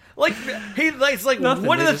like Nothing.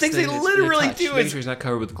 one of the things they literally do make is sure he's not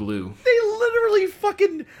covered with glue. they literally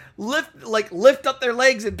fucking lift up their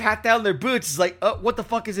legs and pat down their boots. It's like, oh, what the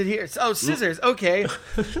fuck is it here? Oh, scissors. Okay.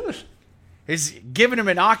 He's giving him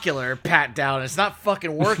an ocular pat down. It's not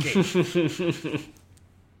fucking working.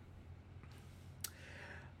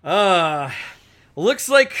 Looks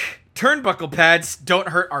like turnbuckle pads don't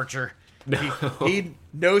hurt Archer. No. He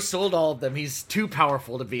no-sold all of them. He's too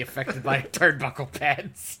powerful to be affected by turnbuckle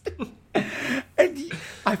pads. And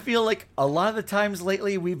I feel like a lot of the times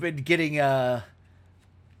lately we've been getting rock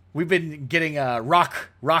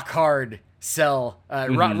hard sell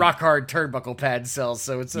rock hard turnbuckle pad sells.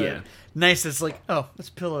 So it's nice. It's like, oh,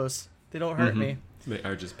 it's pillows. They don't hurt me. They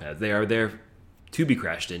are just pads. They are there to be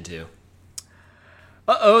crashed into.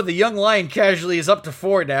 The young lion casualty is up to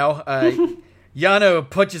 4 now. Yano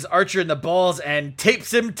punches Archer in the balls and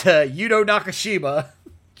tapes him to Yuto Nakashima.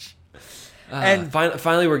 And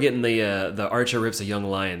finally, we're getting the Archer rips a young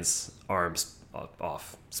lion's arms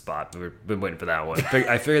off spot. We've been waiting for that one.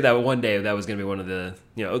 I figured that one day that was going to be one of the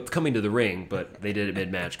coming to the ring, but they did it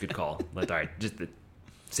mid-match. Good call. All right, just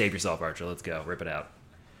save yourself, Archer. Let's go. Rip it out.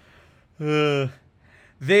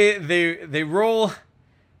 They roll.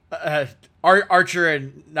 Archer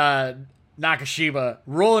and Nakashima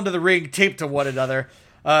roll into the ring, taped to one another.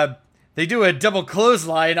 They do a double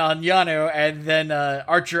clothesline on Yano, and then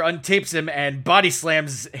Archer untapes him and body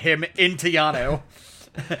slams him into Yano.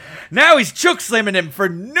 Now he's choke slamming him for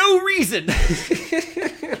no reason.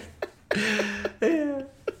 Yeah, it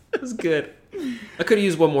was good. I could have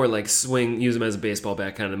used one more swing, use him as a baseball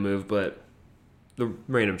bat kind of move, but the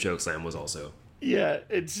random choke slam was also Yeah,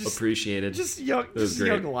 it's just appreciated. just young, was just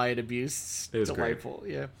great. young lion abuse. It was Delightful.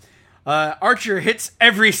 Yeah. Archer hits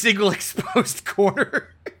every single exposed corner.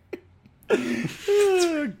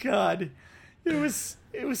 Oh God, it was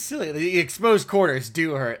silly. The exposed corners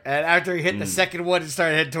do hurt, and after he hit the second one and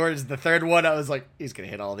started heading towards the third one, I was like, he's gonna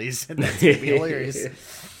hit all these, and that's gonna be hilarious.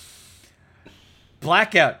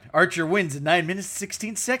 Blackout. Archer wins in 9 minutes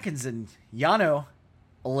 16 seconds, and Yano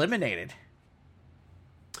eliminated.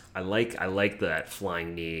 I like that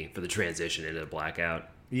flying knee for the transition into the blackout.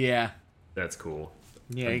 Yeah, That's cool.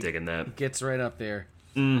 yeah, I'm he digging that. gets right up there.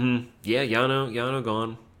 Yeah, Yano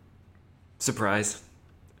gone. Surprise.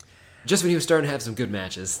 Just when he was starting to have some good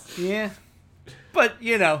matches. Yeah, but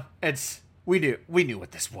we knew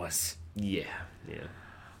what this was. Yeah.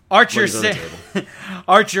 Archer Money's on the said,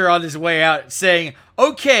 Archer on his way out saying,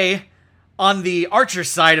 "Okay," on the Archer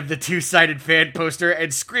side of the two-sided fan poster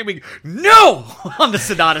and screaming, "No!" on the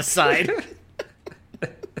Sonata side.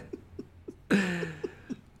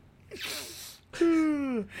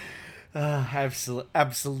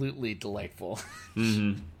 Absolutely delightful.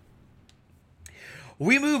 Mm-hmm.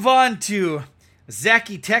 We move on to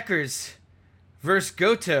Zaki Tekers versus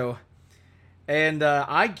Goto. And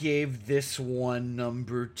I gave this one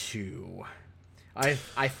number 2. I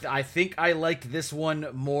think I liked this one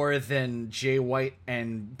more than Jay White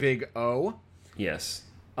and Big O. Yes.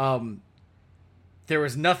 There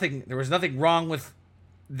was nothing wrong with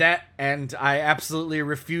that, and I absolutely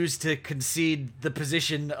refuse to concede the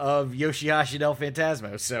position of Yoshihashi and El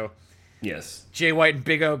Phantasmo. So Yes. Jay White and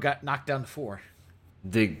Big O got knocked down to 4.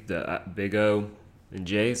 Big O and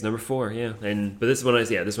Jay is number 4, yeah. But this one I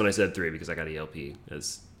said 3 because I got ELP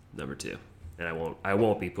as number 2, and I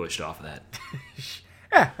won't be pushed off of that.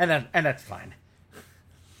 Yeah, and that's fine.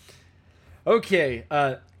 Okay,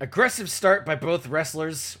 aggressive start by both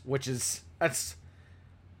wrestlers, if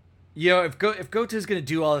Goto's gonna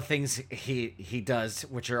do all the things he does,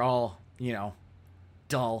 which are all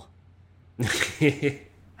dull.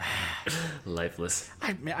 Lifeless.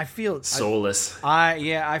 I feel Soulless.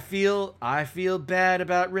 I feel bad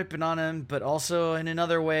about ripping on him, but also in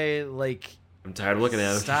another way, like, I'm tired of looking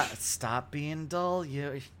at him. stop being dull.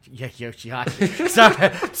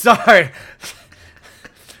 Yoshihashi. Sorry.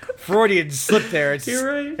 Freudian slip there.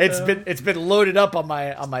 You're right. It's been loaded up on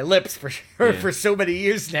my lips for sure for so many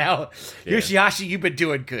years now. Yeah. Yoshihashi, you've been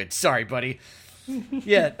doing good. Sorry, buddy.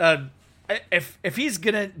 Yeah. If he's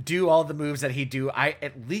gonna do all the moves that he do, I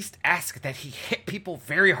at least ask that he hit people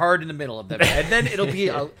very hard in the middle of them, and then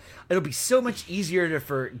it'll be so much easier to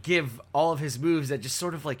forgive all of his moves that just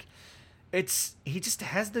sort of like he just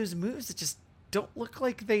has those moves that just don't look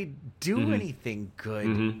like they do anything good.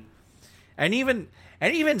 Mm-hmm.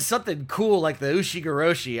 And even something cool like the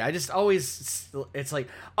Ushigoroshi, I just always, it's like,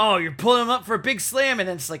 oh, you're pulling him up for a big slam, and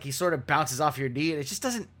then it's like he sort of bounces off your knee, and it just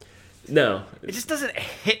doesn't. No. It just doesn't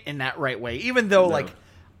hit in that right way. Even though, like,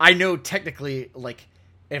 I know technically, like,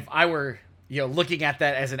 if I were, looking at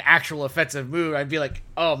that as an actual offensive move, I'd be like,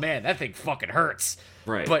 oh man, that thing fucking hurts.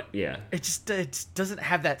 Right. But yeah, it doesn't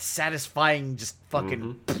have that satisfying just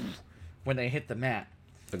fucking when they hit the mat.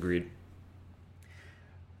 Agreed.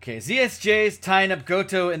 Okay, ZSJ is tying up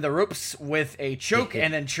Goto in the ropes with a choke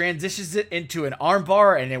and then transitions it into an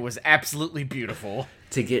armbar, and it was absolutely beautiful.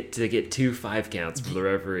 To get 2 5 counts for the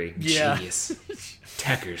referee. Yeah. Genius.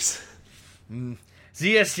 Techers.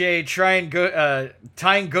 ZSJ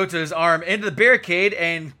tying Goto's arm into the barricade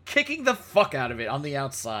and kicking the fuck out of it on the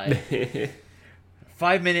outside.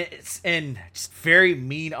 5 minutes in, just very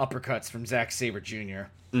mean uppercuts from Zack Sabre Jr.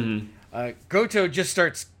 Goto just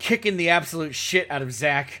starts kicking the absolute shit out of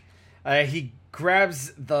Zack. He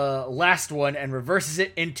grabs the last one and reverses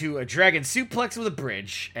it into a dragon suplex with a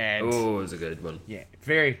bridge. And oh, it was a good one. yeah,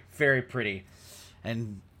 very, very pretty.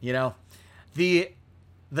 And,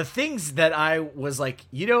 the things that I was like,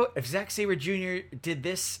 if Zack Sabre Jr. did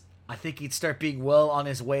this, I think he'd start being well on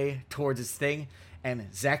his way towards his thing. And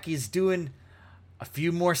Zacky's doing a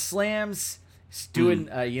few more slams. He's doing,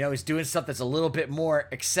 he's doing stuff that's a little bit more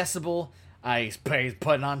accessible. He's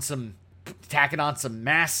putting on tacking on some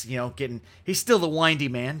mass, he's still the windy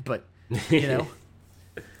man, but, Man.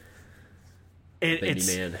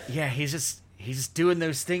 yeah, he's just doing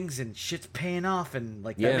those things and shit's paying off. And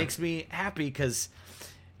that makes me happy because,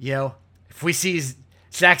 if we see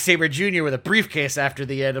Zack Sabre Jr. with a briefcase after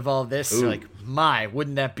the end of all this,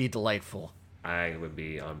 wouldn't that be delightful? I would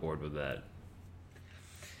be on board with that.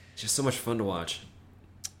 It's just so much fun to watch.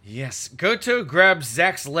 Yes. Goto grabs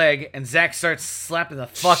Zack's leg, and Zack starts slapping the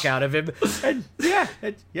fuck out of him. And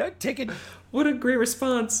taking... What a great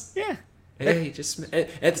response. Yeah.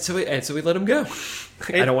 Hey, so we let him go.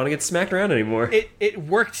 I don't want to get smacked around anymore. It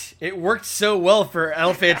worked so well for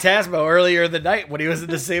El Phantasmo earlier in the night when he was in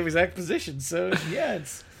the same exact position. So yeah,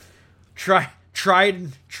 it's tried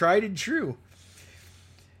and true.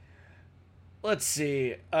 Let's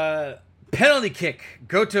see. Penalty kick.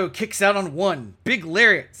 Goto kicks out on one. Big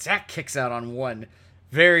lariat. Zack kicks out on one.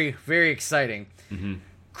 Very, very exciting. Mm-hmm.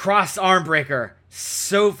 Cross arm breaker.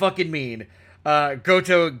 So fucking mean.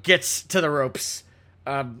 Goto gets to the ropes.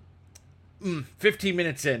 15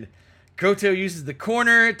 minutes in. Goto uses the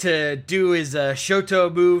corner to do his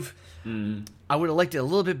Shoto move. Mm. I would have liked it a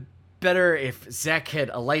little bit better if Zack had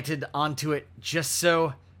alighted onto it just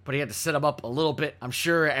so, but he had to set him up a little bit. I'm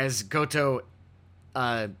sure as Goto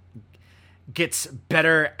gets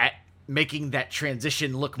better at making that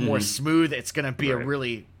transition look more smooth, it's going to be a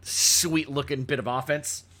really sweet looking bit of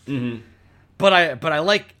offense. Mm-hmm. But I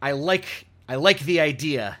like the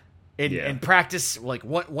idea. In practice, like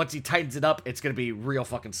once he tightens it up, it's going to be real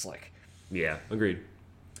fucking slick. Yeah, agreed.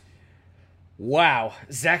 Wow.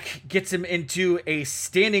 Zack gets him into a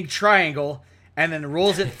standing triangle and then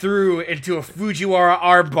rolls it through into a Fujiwara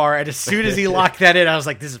armbar. And as soon as he locked that in, I was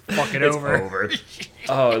like, this is fucking over.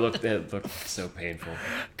 Oh, it looked so painful.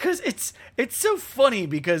 Because it's so funny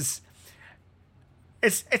because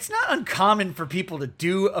it's not uncommon for people to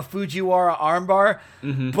do a Fujiwara armbar,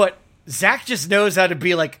 but Zack just knows how to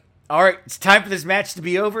be like, all right, it's time for this match to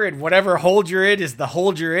be over, and whatever hold you're in is the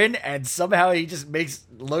hold you're in, and somehow he just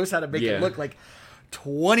knows how to make it look like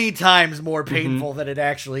 20 times more painful than it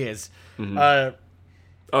actually is. Mm-hmm.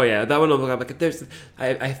 Oh yeah, that one I'm like,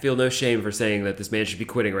 I feel no shame for saying that this man should be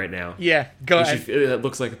quitting right now. Yeah, go ahead. That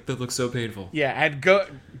looks so painful. Yeah, and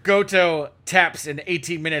Goto taps in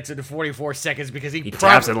 18 minutes and 44 seconds because he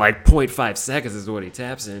taps in like 0.5 seconds is what he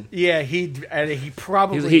taps in. Yeah, he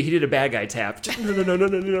probably he did a bad guy tap.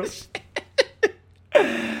 No.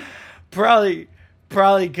 Probably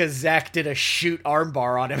because Zack did a shoot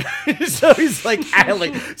armbar on him. So he's like,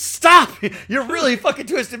 stop! You're really fucking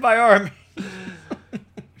twisting my arm.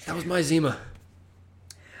 That was my Zima.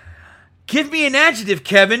 Give me an adjective,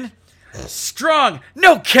 Kevin. Strong.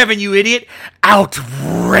 No, Kevin, you idiot.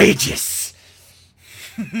 Outrageous.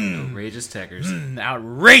 Outrageous Techers.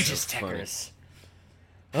 Outrageous Techers.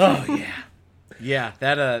 Oh yeah. Yeah,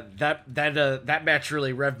 that match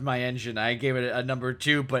really revved my engine. I gave it a number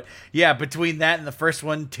 2, but yeah, between that and the first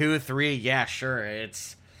one, 2, 3, yeah, sure.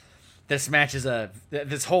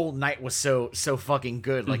 This whole night was so fucking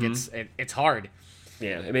good. Like it's hard.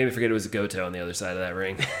 Yeah, it made me forget it was Goto on the other side of that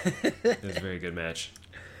ring. It was a very good match.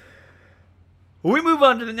 We move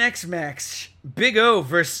on to the next match. Big O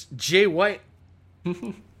versus Jay White.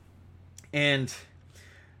 And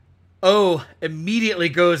O immediately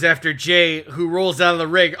goes after Jay, who rolls out of the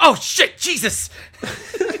ring. Oh shit, Jesus!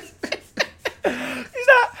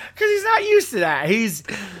 He's not used to that. He's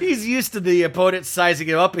used to the opponent sizing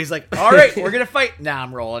him up. He's like, all right, we're gonna fight. Nah,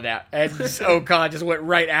 I'm rolling out. And O-Khan just went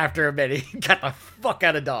right after him, and he got the fuck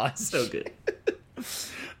out of Dawes. So good.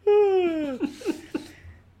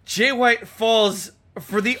 Jay White falls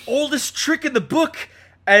for the oldest trick in the book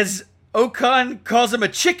as O-Khan calls him a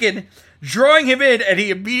chicken, drawing him in, and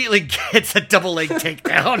he immediately gets a double leg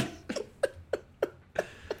takedown.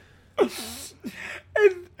 And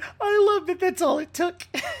I love that that's all it took.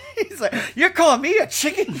 He's like, you're calling me a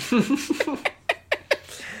chicken?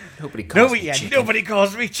 Nobody calls me chicken. Nobody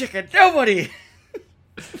calls me chicken. Nobody.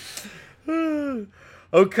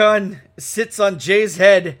 O-Khan sits on Jay's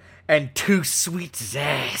head and too sweet his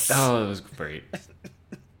ass. Oh, that was great.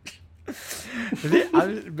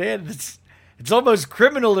 Man, it's almost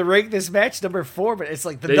criminal to rank this match number 4, but it's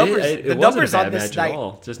like the numbers on this night.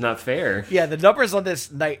 It's just not fair. Yeah, the numbers on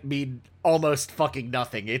this night mean almost fucking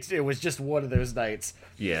nothing. It was just one of those nights.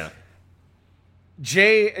 Yeah.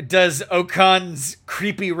 Jay does O-Khan's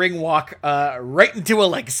creepy ring walk right into a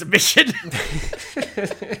leg submission.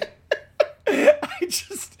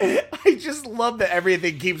 I just love that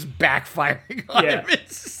everything keeps backfiring on him.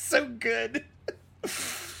 It's so good.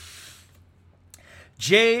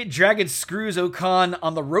 Jay Dragon screws O-Khan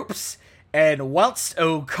on the ropes, and whilst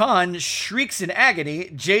O-Khan shrieks in agony,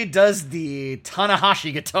 Jay does the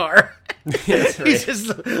Tanahashi guitar. That's right. He's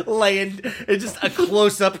just laying, it's just a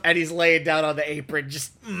close up, and he's laying down on the apron,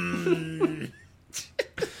 just. But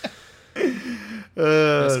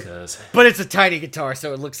it's a tiny guitar,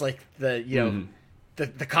 so it looks like the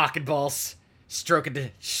cock and balls stroking the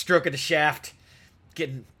shaft,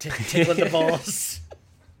 tickling the balls.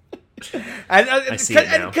 And I see it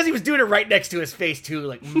now. Because he was doing it right next to his face too,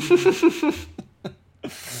 like.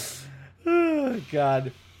 Oh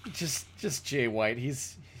God, just Jay White.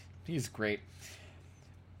 He's great.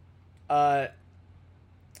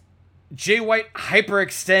 Jay White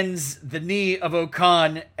hyperextends the knee of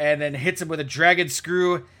Okan and then hits him with a dragon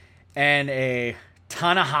screw and a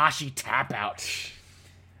Tanahashi tap out.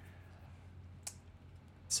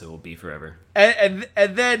 So will be forever. And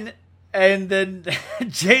then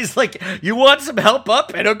Jay's like, "You want some help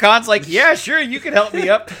up?" And Okan's like, "Yeah, sure, you can help me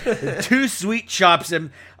up." Too Sweet chops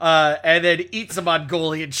him, and then eats a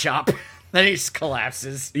Mongolian chop. Then he just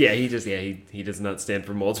collapses. Yeah, he does not stand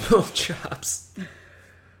for multiple chops.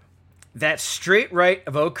 That straight right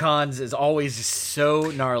of Okan's is always just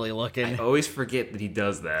so gnarly looking. I always forget that he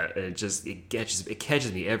does that, and it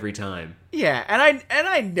catches me every time. Yeah, and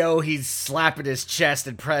I know he's slapping his chest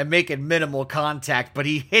and making minimal contact, but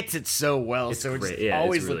he hits it so well, so it just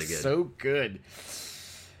always really looks good. so good.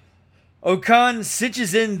 Okan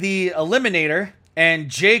cinches in the Eliminator, and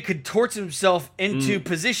Jay contorts himself into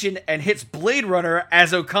position and hits Blade Runner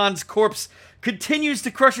as Okan's corpse continues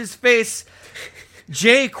to crush his face.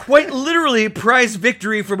 Jay quite literally prized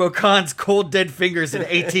victory from Okan's cold, dead fingers in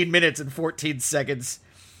 18 minutes and 14 seconds.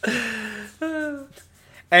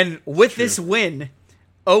 And with this win,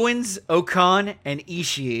 Owens, Okan, and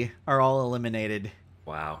Ishii are all eliminated.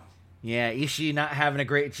 Wow. Yeah, Ishii not having a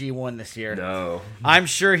great G1 this year. No. I'm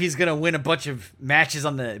sure he's going to win a bunch of matches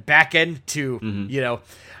on the back end to,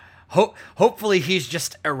 hopefully he's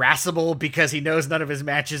just irascible because he knows none of his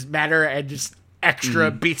matches matter and just extra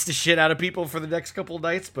beats the shit out of people for the next couple of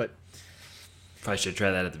nights. But probably should try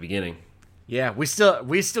that at the beginning. yeah, we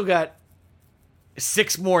still got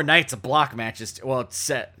 6 more nights of block matches. Well, it's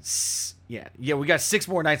set. Yeah, we got 6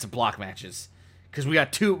 more nights of block matches because we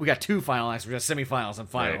got two final nights. We got semifinals and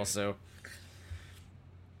finals. Right. So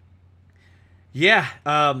yeah,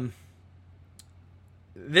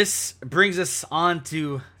 this brings us on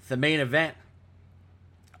to the main event: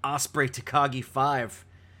 Ospreay Takagi 5.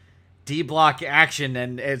 D-block action,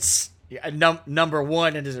 and it's number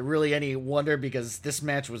 1, and is it really any wonder because this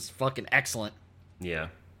match was fucking excellent. Yeah.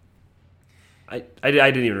 I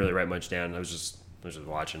didn't even really write much down. I was just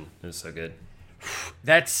watching. It was so good.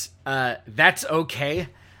 That's okay.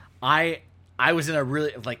 I was in a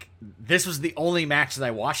really, this was the only match that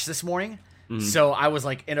I watched this morning, so I was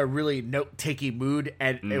in a really note-taking mood,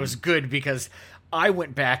 and it was good because I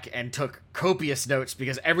went back and took copious notes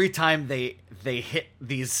because every time they hit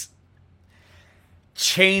these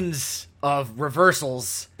chains of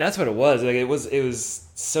reversals. That's what it was. It was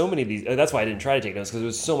so many of these. That's why I didn't try to take notes because it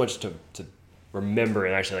was so much to remember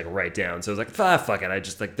and actually write down. So I was like, fuck it. I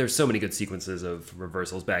just there's so many good sequences of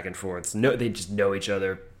reversals back and forth. No, they just know each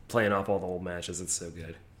other, playing off all the old matches. It's so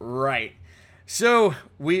good. Right. So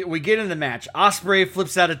we get in the match. Ospreay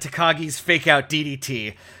flips out of Takagi's fake out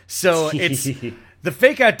DDT. So it's the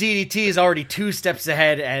fake out DDT is already 2 steps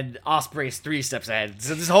ahead, and Ospreay's 3 steps ahead.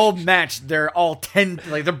 So this whole match, they're all 10,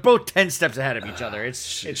 they're both 10 steps ahead of each other.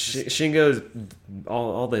 It's Shingo's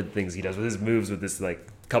all the things he does with his moves with this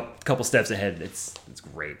couple steps ahead. It's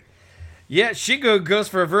great. Yeah, Shingo goes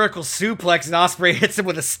for a vertical suplex, and Ospreay hits him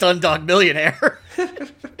with a stun dog millionaire.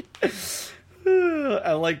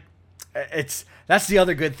 That's the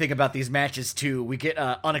other good thing about these matches too. We get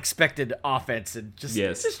unexpected offense and just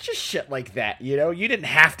shit like that. You didn't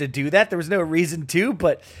have to do that. There was no reason to,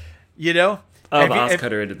 but the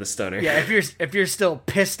Oscutter into the stunner. Yeah, if you're still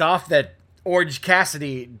pissed off that Orange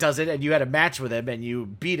Cassidy does it and you had a match with him and you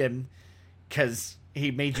beat him because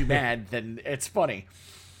he made you mad, then it's funny.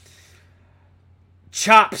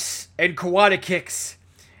 Chops and Kawada kicks.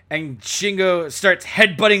 And Shingo starts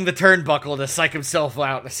headbutting the turnbuckle to psych himself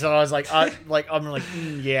out. So I was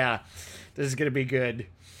yeah, this is gonna be good.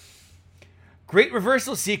 Great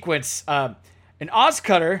reversal sequence. An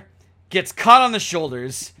Oscutter gets caught on the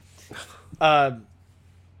shoulders. Ospreay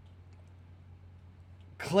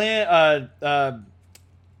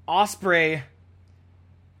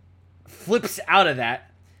flips out of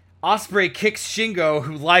that. Ospreay kicks Shingo,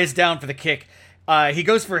 who lies down for the kick. He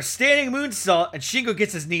goes for a standing moonsault, and Shingo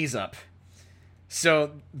gets his knees up.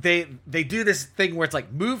 So they do this thing where it's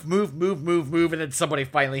move, and then somebody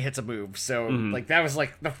finally hits a move. So that was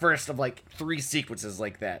the first of 3 sequences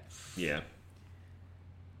like that. Yeah.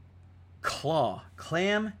 Claw,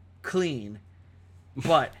 clam, clean,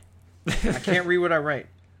 but I can't read what I write.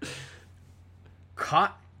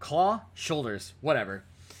 Claw, shoulders, whatever.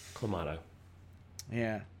 Clamato.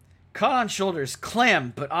 Yeah. Caught on shoulders,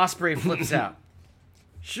 clam, but Ospreay flips out.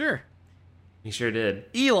 Sure. He sure did.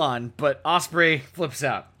 Elon, but Ospreay flips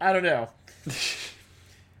out. I don't know.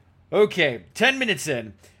 Okay, 10 minutes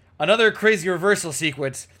in. Another crazy reversal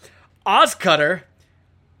sequence. Oscutter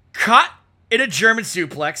caught in a German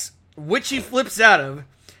suplex, which he flips out of.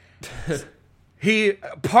 He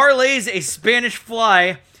parlays a Spanish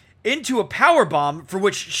fly into a power bomb for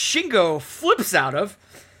which Shingo flips out of.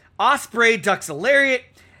 Ospreay ducks a lariat.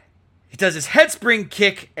 He does his head spring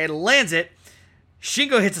kick and lands it.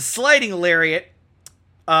 Shingo hits a sliding lariat,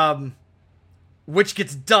 which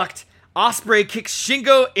gets ducked. Ospreay kicks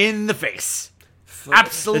Shingo in the face.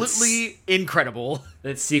 Absolutely incredible.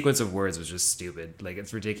 That sequence of words was just stupid. Like,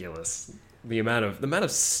 it's ridiculous. The amount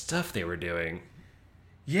of stuff they were doing.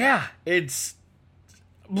 Yeah, it's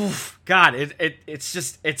God.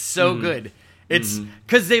 It's so good. It's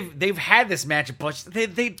because they've had this match a bunch. They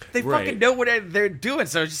Right. fucking know what they're doing.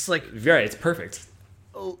 So it's just like, Right, it's perfect.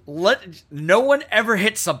 no one ever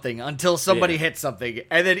hits something until somebody Yeah. hits something,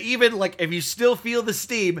 and then even like if you still feel the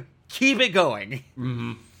steam, keep it going.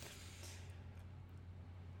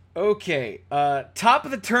 Okay, top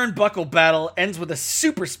of the turnbuckle battle ends with a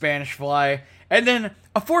super Spanish fly, and then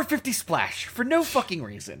a 450 splash for no fucking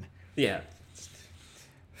reason. Yeah.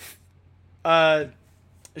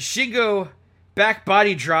 Shingo back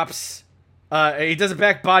body drops. He does a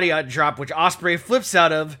back body drop, which Ospreay flips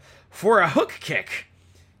out of for a hook kick.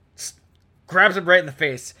 Grabs him right in the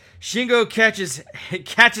face. Shingo catches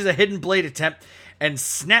a hidden blade attempt and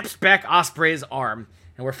snaps back Ospreay's arm.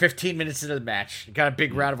 And we're 15 minutes into the match. Got a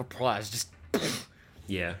big round of applause. Just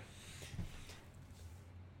Yeah.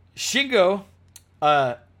 Shingo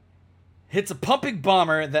hits a pumping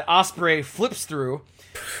bomber that Ospreay flips through.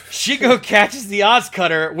 Shingo catches the Oz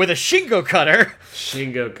Cutter with a Shingo Cutter.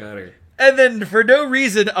 Shingo Cutter. And then, for no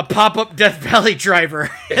reason, a pop-up Death Valley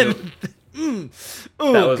driver. And,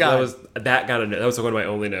 God. That was one of my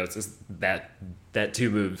only notes. Is that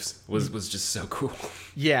two moves was just so cool.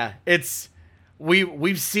 Yeah, it's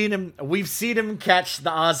we've seen him catch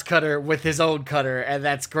the Oz Cutter with his own cutter, and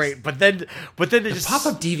that's great. But then it just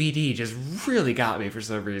Pop-up DVD just really got me for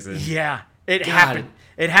some reason. yeah, it God, happened.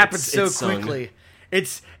 It happened so it's sung. quickly.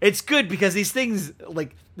 It's good because these things,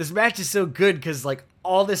 like, this match is so good because, like,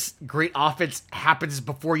 all this great offense happens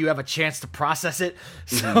before you have a chance to process it.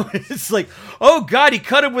 So it's like, oh God, he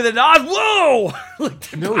cut him with an Oz. Whoa!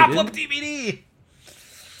 Like, No, he pop up didn't. DVD.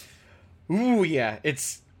 Ooh, yeah.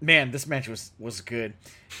 This match was good.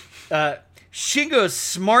 Shingo's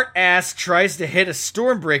smart ass tries to hit a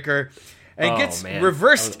Stormbreaker and Oh, gets man.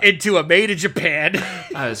 reversed into a Made in Japan.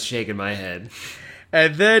 I was shaking my head.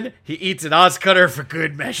 And then he eats an Oz Cutter for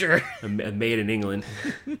good measure. Made in England.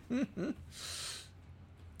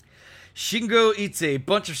 Shingo eats a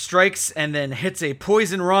bunch of strikes and then hits a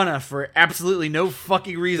Poison Rana for absolutely no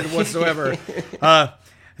fucking reason whatsoever.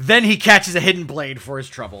 Then he catches a hidden blade for his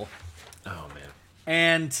trouble. Oh man.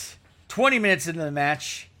 And 20 minutes into the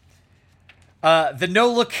match, the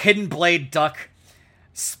no-look hidden blade duck,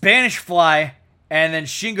 Spanish fly, and then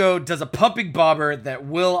Shingo does a pumping bobber that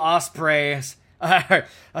Will Ospreay's...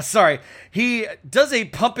 he does a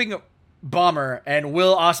pumping bomber, and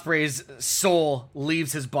Will Ospreay's soul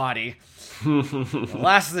leaves his body. The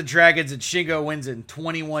Last of the Dragons, and Shingo wins in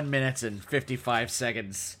 21 minutes and 55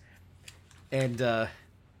 seconds. And,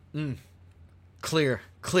 clear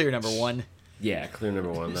number one. Yeah, clear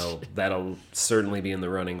number one. That'll certainly be in the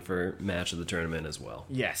running for match of the tournament as well.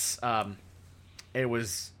 Yes, it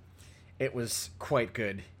was quite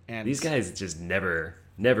good, and These guys just never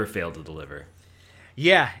fail to deliver.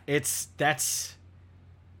 yeah, that's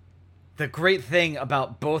the great thing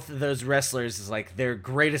about both of those wrestlers is like their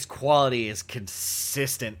greatest quality is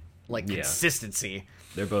consistency.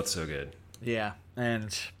 They're both so good. Yeah,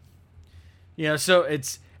 and so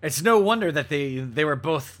it's no wonder that they were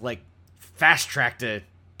both like fast tracked to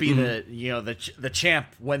be the champ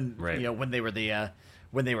when Right. when they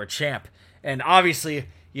were champ, and obviously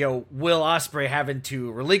Will Ospreay having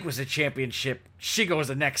to relinquish the championship, Shingo was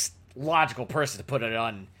the next logical person to put it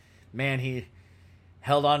on. Man, he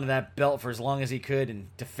held on to that belt for as long as he could and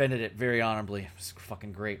defended it very honorably. It was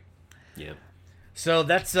fucking great. Yeah. So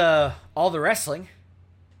that's all the wrestling.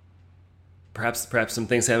 Perhaps some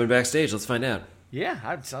things happen backstage. Let's find out. Yeah,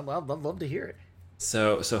 I'd love to hear it.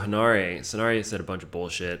 So Sanari said a bunch of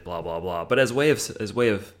bullshit, blah blah blah. But as way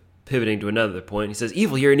of pivoting to another point, he says,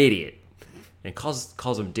 "Evil, you're an idiot," and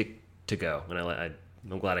calls him Dick to go. And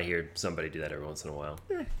I'm glad I hear somebody do that every once in a while.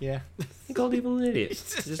 Yeah. He called Evil an idiot.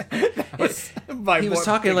 He He was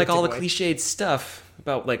talking like all the cliched stuff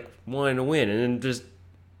about like wanting to win, and then just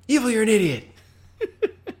Evil, you're an idiot.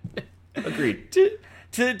 Agreed.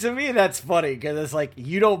 To me, that's funny because it's like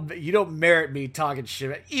you don't merit me talking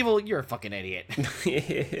shit. Evil, you're a fucking idiot.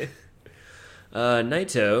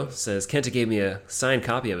 Naito says Kenta gave me a signed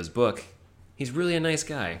copy of his book. He's really a nice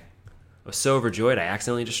guy. I was so overjoyed I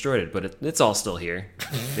accidentally destroyed it, but it's all still here.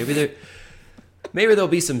 Maybe there'll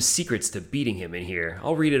be some secrets to beating him in here.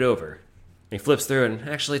 I'll read it over. And he flips through, and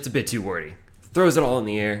actually, it's a bit too wordy. throws it all in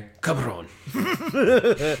the air. Cabron.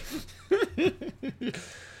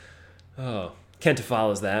 Oh, Kenta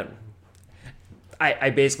follows that.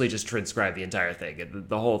 I basically just transcribed the entire thing.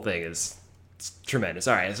 The whole thing is tremendous.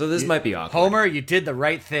 All right, so this might be awkward. Homer, you did the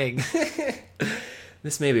right thing.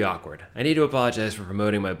 This may be awkward. I need to apologize for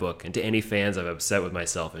promoting my book, and to any fans I'm upset with my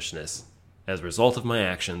selfishness. As a result of my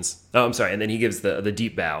actions... Oh, I'm sorry, and then he gives the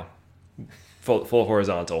deep bow. Full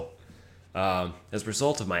horizontal. As a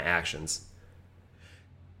result of my actions...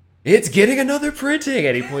 It's getting another printing!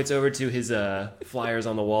 And he points over to his flyers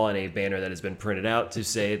on the wall and a banner that has been printed out to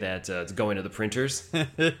say that it's going to the printers.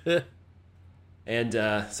 And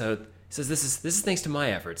so he says, this is thanks to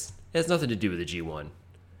my efforts. It has nothing to do with the G1.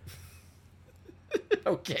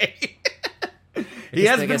 Okay. He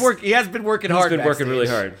has been working hard. He's been working really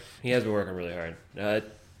hard. He has been working really hard.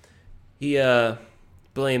 He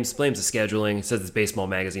blames the scheduling. He says it's baseball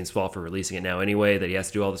magazine's fault for releasing it now anyway, that he has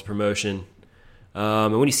to do all this promotion.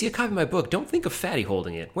 And when you see a copy of my book, don't think of Fatty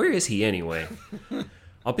holding it. Where is he anyway?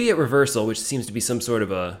 I'll be at Reversal, which seems to be some sort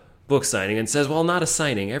of a book signing, and says, well, not a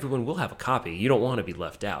signing. Everyone will have a copy. You don't want to be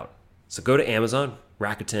left out. So go to Amazon,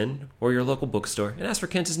 Rakuten, or your local bookstore and ask for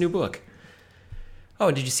Kenta's new book. Oh,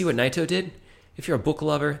 and did you see what Naito did? If you're a book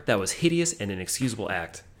lover, that was hideous and an inexcusable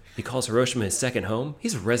act. He calls Hiroshima his second home.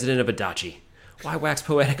 He's a resident of Adachi. Why wax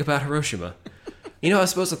poetic about Hiroshima? You know, I was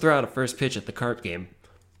supposed to throw out a first pitch at the Carp game,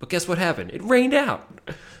 but guess what happened? It rained out.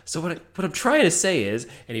 So what I'm trying to say is,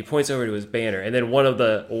 and he points over to his banner, and then one of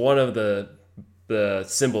the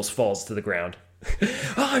symbols falls to the ground.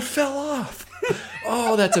 Oh, it fell off.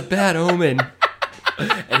 Oh, that's a bad omen.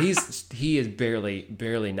 And he is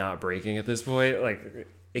barely not breaking at this point. Like,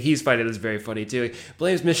 he's finding this very funny too. He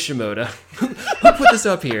blames Miss Shimoda. Who put this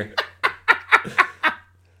up here?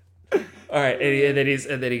 All right, and then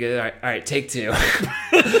he goes, all right, take two.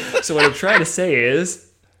 So what I'm trying to say is,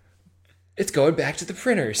 it's going back to the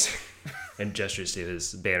printers. And gestures to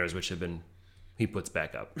his banners, which he puts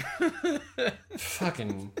back up.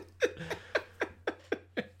 Fucking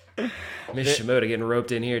Miss Shimoda getting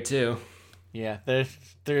roped in here too. Yeah,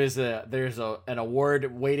 there's an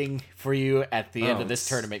award waiting for you at the end of this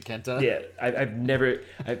tournament, Kenta. Yeah, I've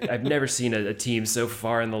never seen a team so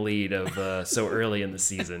far in the lead of so early in the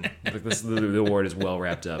season. The award is well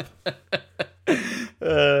wrapped up.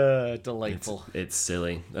 Delightful. It's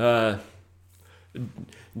silly.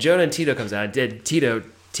 Jonah and Tito comes out. Tito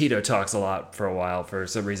talks a lot for a while. For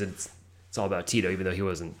some reason, it's all about Tito, even though he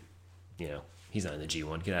wasn't. He's not in the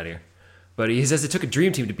G1. Get out of here. But he says it took a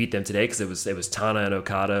dream team to beat them today because it was Tana and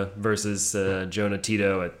Okada versus Jonah,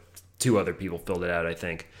 Tito, and two other people filled it out, I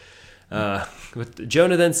think.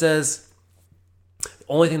 Jonah then says, the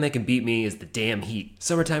only thing that can beat me is the damn heat.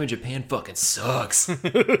 Summertime in Japan fucking sucks. And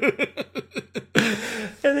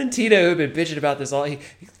then Tito, who'd been bitching about this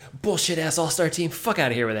bullshit ass all-star team, fuck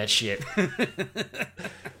out of here with that shit.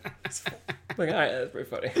 Like, all right, that's pretty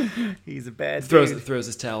funny. He's a bad dude. Throws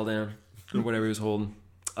his towel down or whatever he was holding.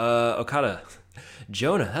 Okada,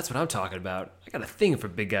 Jonah, that's what I'm talking about. I got a thing for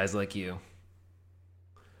big guys like you.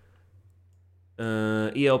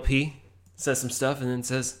 ELP says some stuff and then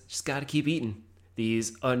says, just gotta keep eating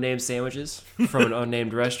these unnamed sandwiches from an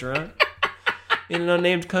unnamed restaurant in an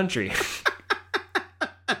unnamed country.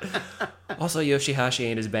 Also, Yoshihashi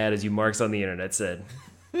ain't as bad as you marks on the internet said.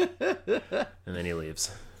 And then he leaves.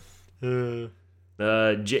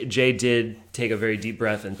 Jay did take a very deep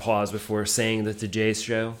breath and pause before saying that to Jay's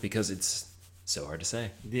show because it's so hard to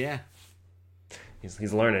say. Yeah.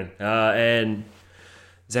 He's learning. And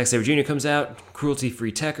Zack Sabre Jr. comes out,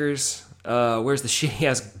 cruelty-free techers. Where's the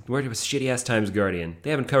shitty-ass Times Guardian? They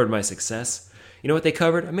haven't covered my success. You know what they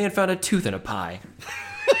covered? A man found a tooth in a pie.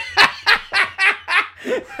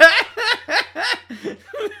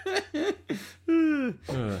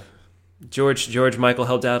 George Michael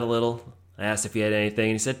helped out a little. I asked if he had anything,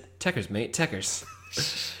 and he said, Techers, mate, Techers. I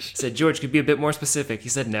said, George, could be a bit more specific. He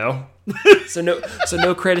said, no. So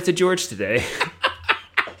no credit to George today.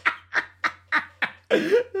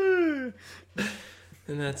 And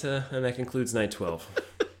that concludes night 12.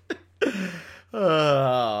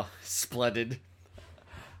 Oh, splendid.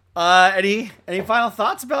 Any final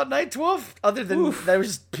thoughts about night 12 other than that was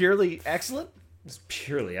just purely excellent? It's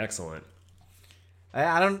purely excellent.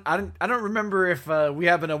 I don't remember if we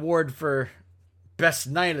have an award for best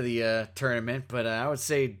night of the tournament, but I would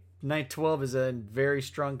say night 12 is a very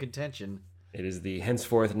strong contention. It is the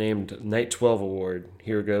henceforth named Night 12 award.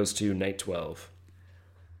 Here goes to Night 12.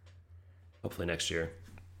 Hopefully next year,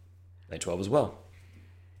 Night 12 as well.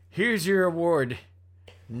 Here's your award,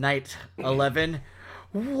 Night 11.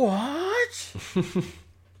 What?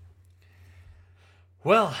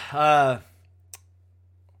 Well,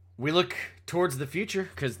 we look towards the future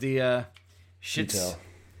because the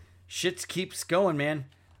shits keeps going, man.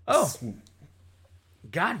 Oh,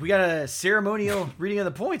 God, we got a ceremonial reading of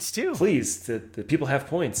the points too. Please, the people have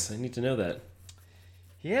points. I need to know that.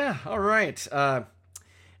 Yeah, all right.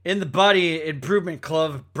 In the Body Improvement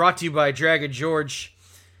Club, brought to you by Dragon George.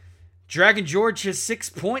 Dragon George has 6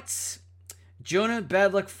 points. Jonah,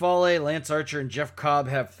 Bad Luck Fale, Lance Archer, and Jeff Cobb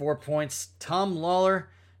have 4 points. Tom Lawler,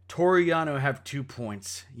 Toru Yano have 2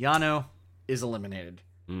 points. Yano is eliminated.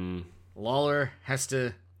 Lawler has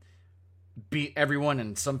to beat everyone,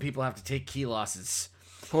 and some people have to take key losses.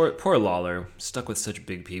 Poor Lawler, stuck with such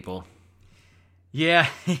big people. Yeah,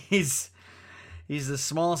 he's the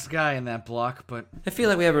smallest guy in that block, but I feel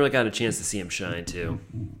like we haven't really got a chance to see him shine too.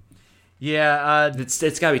 yeah,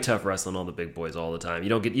 It's gotta be tough wrestling all the big boys all the time. You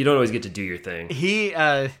don't always get to do your thing. he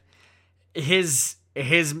his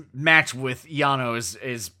match with Yano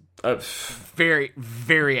is very,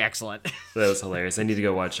 very excellent. That was hilarious. I need to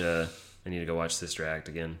go watch Sister Act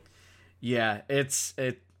again. Yeah,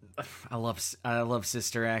 I love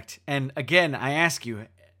Sister Act. And again, I ask you,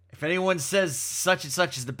 if anyone says such and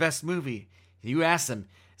such is the best movie, you ask them,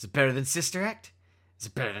 is it better than Sister Act? Is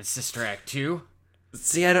it better than Sister Act 2?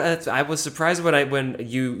 See, I was surprised when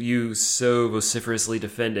you so vociferously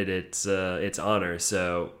defended its honor.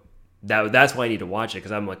 So that's why I need to watch it,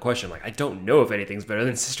 because I'm questioning I don't know if anything's better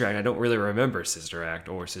than Sister Act. I don't really remember Sister Act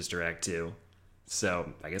or Sister Act 2.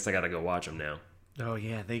 So I guess I gotta go watch them now. Oh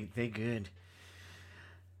yeah, they good.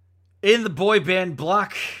 In the boy band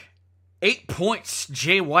block, 8 points.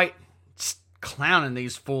 Jay White, just clowning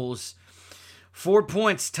these fools. 4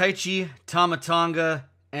 points. Taichi, Tamatonga,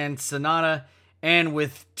 and Sonata. And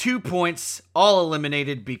with 2 points, all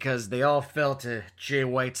eliminated because they all fell to Jay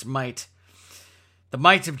White's might. The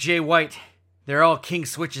might of Jay White. They're all King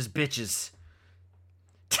Switch's bitches.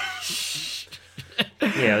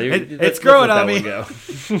 Yeah, it's growing on me.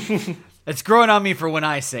 It's growing on me for when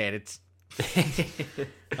I say it.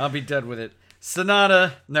 I'll be done with it.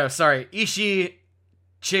 Ishii,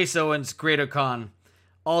 Chase Owens, Great Okan,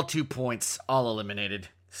 all 2 points, all eliminated.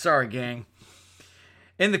 Sorry, gang.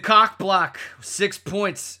 In the cock block, 6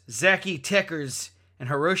 points, Zaki Tekers and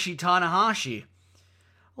Hiroshi Tanahashi.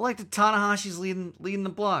 I like the Tanahashi's leading the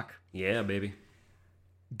block. Yeah, baby.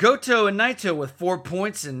 Goto and Naito with 4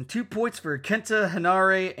 points and 2 points for Kenta,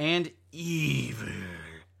 Hanare, and Evil.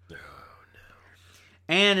 Oh, no.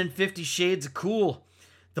 And in 50 Shades of Cool,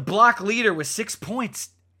 the block leader with 6 points,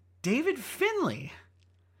 David Finlay.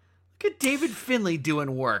 Look at David Finlay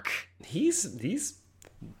doing work. He's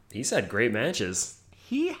had great matches.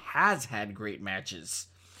 He has had great matches.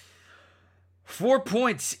 4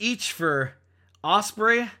 points each for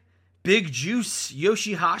Ospreay, Big Juice,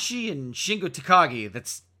 Yoshihashi, and Shingo Takagi.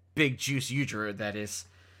 That's Big Juice Yujiro, that is.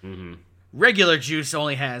 Mm-hmm. Regular Juice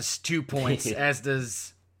only has 2 points, as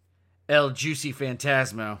does El Juicy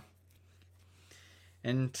Phantasmo.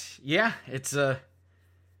 And yeah, it's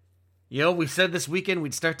we said this weekend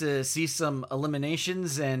we'd start to see some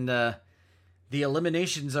eliminations, and the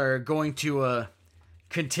eliminations are going to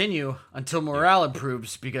continue until morale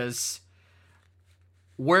improves, because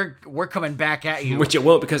we're coming back at you. Which it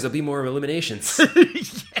won't, because there'll be more eliminations.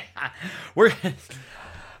 Yeah, we're.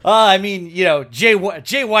 I mean, Jay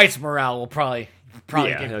White's morale will probably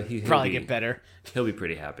get better. He'll be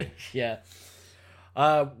pretty happy. Yeah.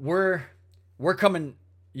 We're coming.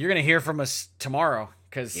 You're gonna hear from us tomorrow,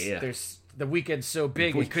 because there's the weekend's so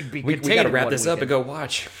big it could be. We gotta wrap this up and go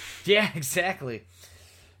watch. Yeah, exactly.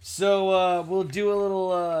 So we'll do a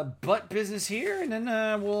little butt business here, and then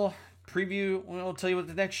we'll preview. We'll tell you what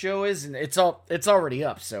the next show is, and it's already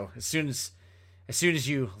up. So as soon as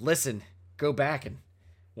you listen, go back and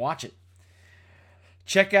watch it.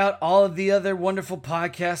 Check out all of the other wonderful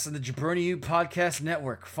podcasts on the Jabroni U Podcast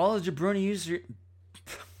Network. Follow the Jabroni User.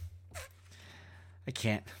 I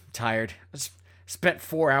can't. I'm tired. I spent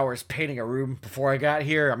 4 hours painting a room before I got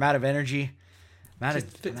here. I'm out of energy.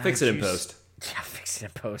 Fix it in post. Yeah, fix it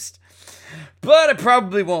in post. But I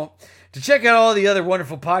probably won't. To check out all the other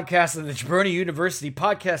wonderful podcasts on the Jabroni University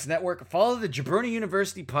Podcast Network, follow the Jabroni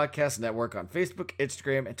University Podcast Network on Facebook,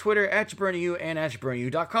 Instagram, and Twitter at JabroniU and at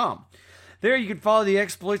JabroniU.com. There you can follow the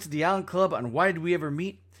exploits of the Allen Club on Why Did We Ever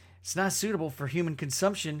Meet? It's not suitable for human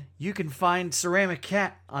consumption. You can find Ceramic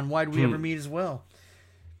Cat on Why Did We Ever Meet as well.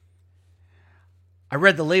 I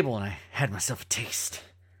read the label and I had myself a taste.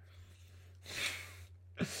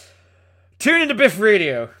 Tune into Biff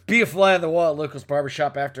Radio. Be a fly on the wall at Locals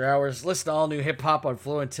Barbershop after hours. Listen to all new hip-hop on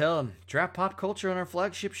Flow and Tell, and draft pop culture on our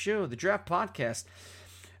flagship show, The Draft Podcast.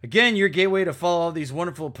 Again, your gateway to follow all these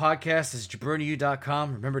wonderful podcasts is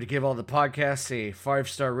jabroniu.com. Remember to give all the podcasts a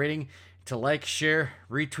 5-star rating. to like, share,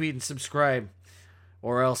 retweet, and subscribe.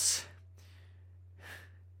 Or else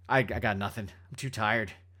I got nothing. I'm too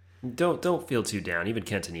tired. Don't feel too down. Even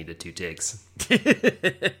Kenton needed 2 takes.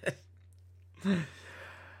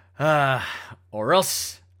 Or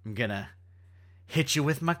else I'm gonna hit you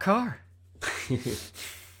with my car.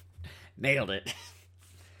 Nailed it.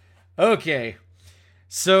 Okay.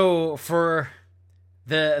 So for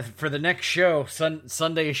the next show,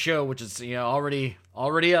 Sunday show, which is already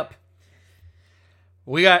up,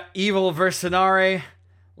 we got Evil versus Hanare,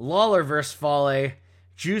 Lawler versus Fale,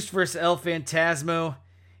 Juice versus El Phantasmo,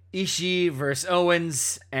 Ishii versus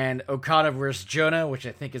Owens, and Okada versus Jonah, which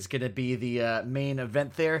I think is going to be the main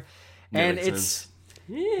event there. And it's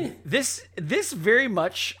this very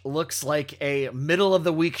much looks like a middle of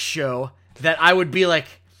the week show that I would be like,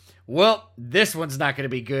 well, this one's not going to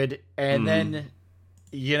be good, and then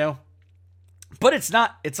but it's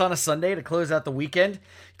not. It's on a Sunday to close out the weekend.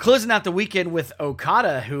 Closing out the weekend with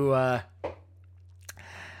Okada, who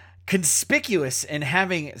conspicuous in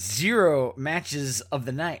having 0 matches of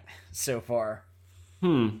the night so far.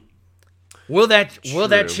 Will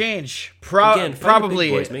that change? Again, probably.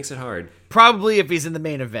 Big boys makes it hard. Probably if he's in the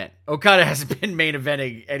main event. Okada hasn't been main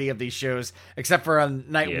eventing any of these shows except for on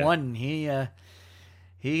night 1.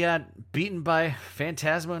 He got beaten by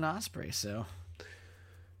Phantasmo and Ospreay. So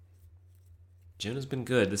Jonah's been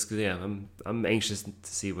good. I'm anxious to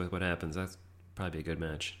see what happens. That's probably be a good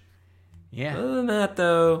match. Yeah. Other than that,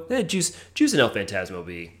 though, Juice and El Phantasmo will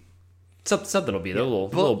be something. Will be a little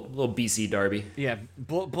BC derby. Yeah,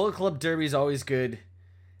 Bullet Club Derby is always good,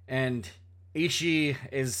 and Ishii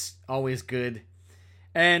is always good,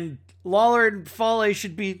 and Lawler and Fale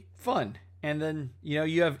should be fun. And then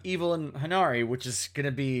you have Evil and Hanare, which is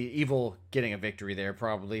gonna be Evil getting a victory there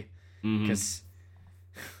probably, because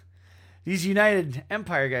these United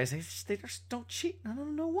Empire guys they just don't cheat. I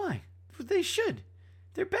don't know why. They should.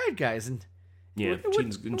 They're bad guys, and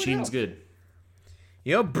cheating's good.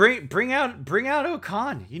 Bring out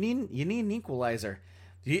Okan. You need an equalizer.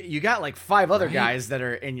 You got like 5 other guys that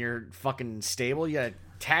are in your fucking stable. You got a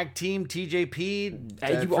tag team, TJP.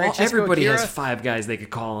 Everybody Akira. has 5 guys they could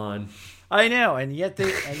call on. I know, and yet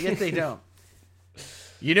they don't.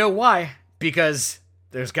 You know why? Because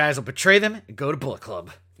those guys will betray them and go to Bullet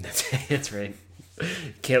Club. That's right.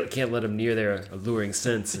 Can't let them near their alluring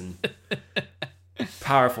scents and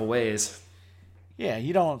powerful ways. Yeah,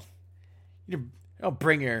 you don't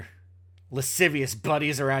bring your lascivious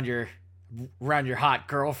buddies around your hot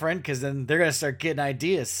girlfriend, because then they're gonna start getting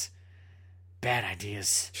ideas, bad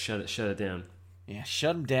ideas. Shut it down. Yeah,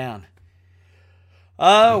 shut them down.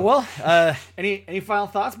 Any final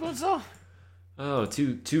thoughts, Bonesaw? Oh,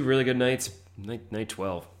 two really good nights. Night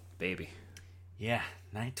 12, baby. Yeah,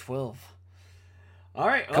 night 12. All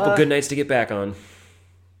right, couple good nights to get back on.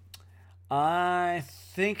 I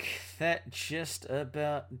think that just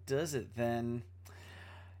about does it then.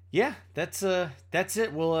 Yeah, that's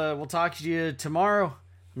it. We'll talk to you tomorrow.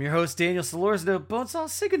 I'm your host, Daniel Solorzano. Bonesaw,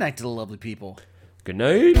 say goodnight to the lovely people. Good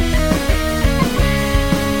night.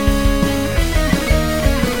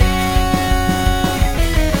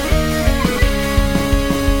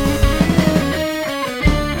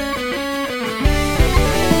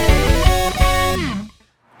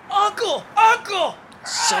 Uncle!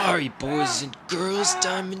 Sorry, boys and girls,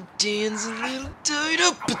 Diamond Dan's a little tied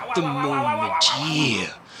up at the moment,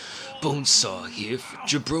 yeah. Bonesaw here for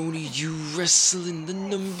Jabroni U Wrestling, the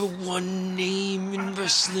 #1 name in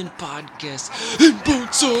wrestling podcast. And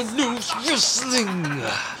Bonesaw knows wrestling.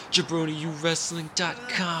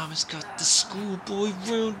 JabroniUWrestling.com has got the schoolboy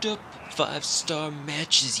roundup. 5-star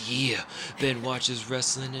matches, yeah. Ben watches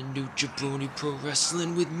wrestling and new Jabroni Pro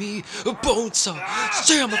Wrestling with me, a Bonesaw.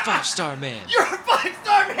 Say I'm a 5-star man. You're a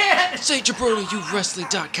 5-star man! Say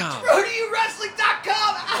JabroniUWrestling.com.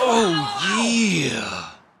 JabroniUWrestling.com! Oh, yeah.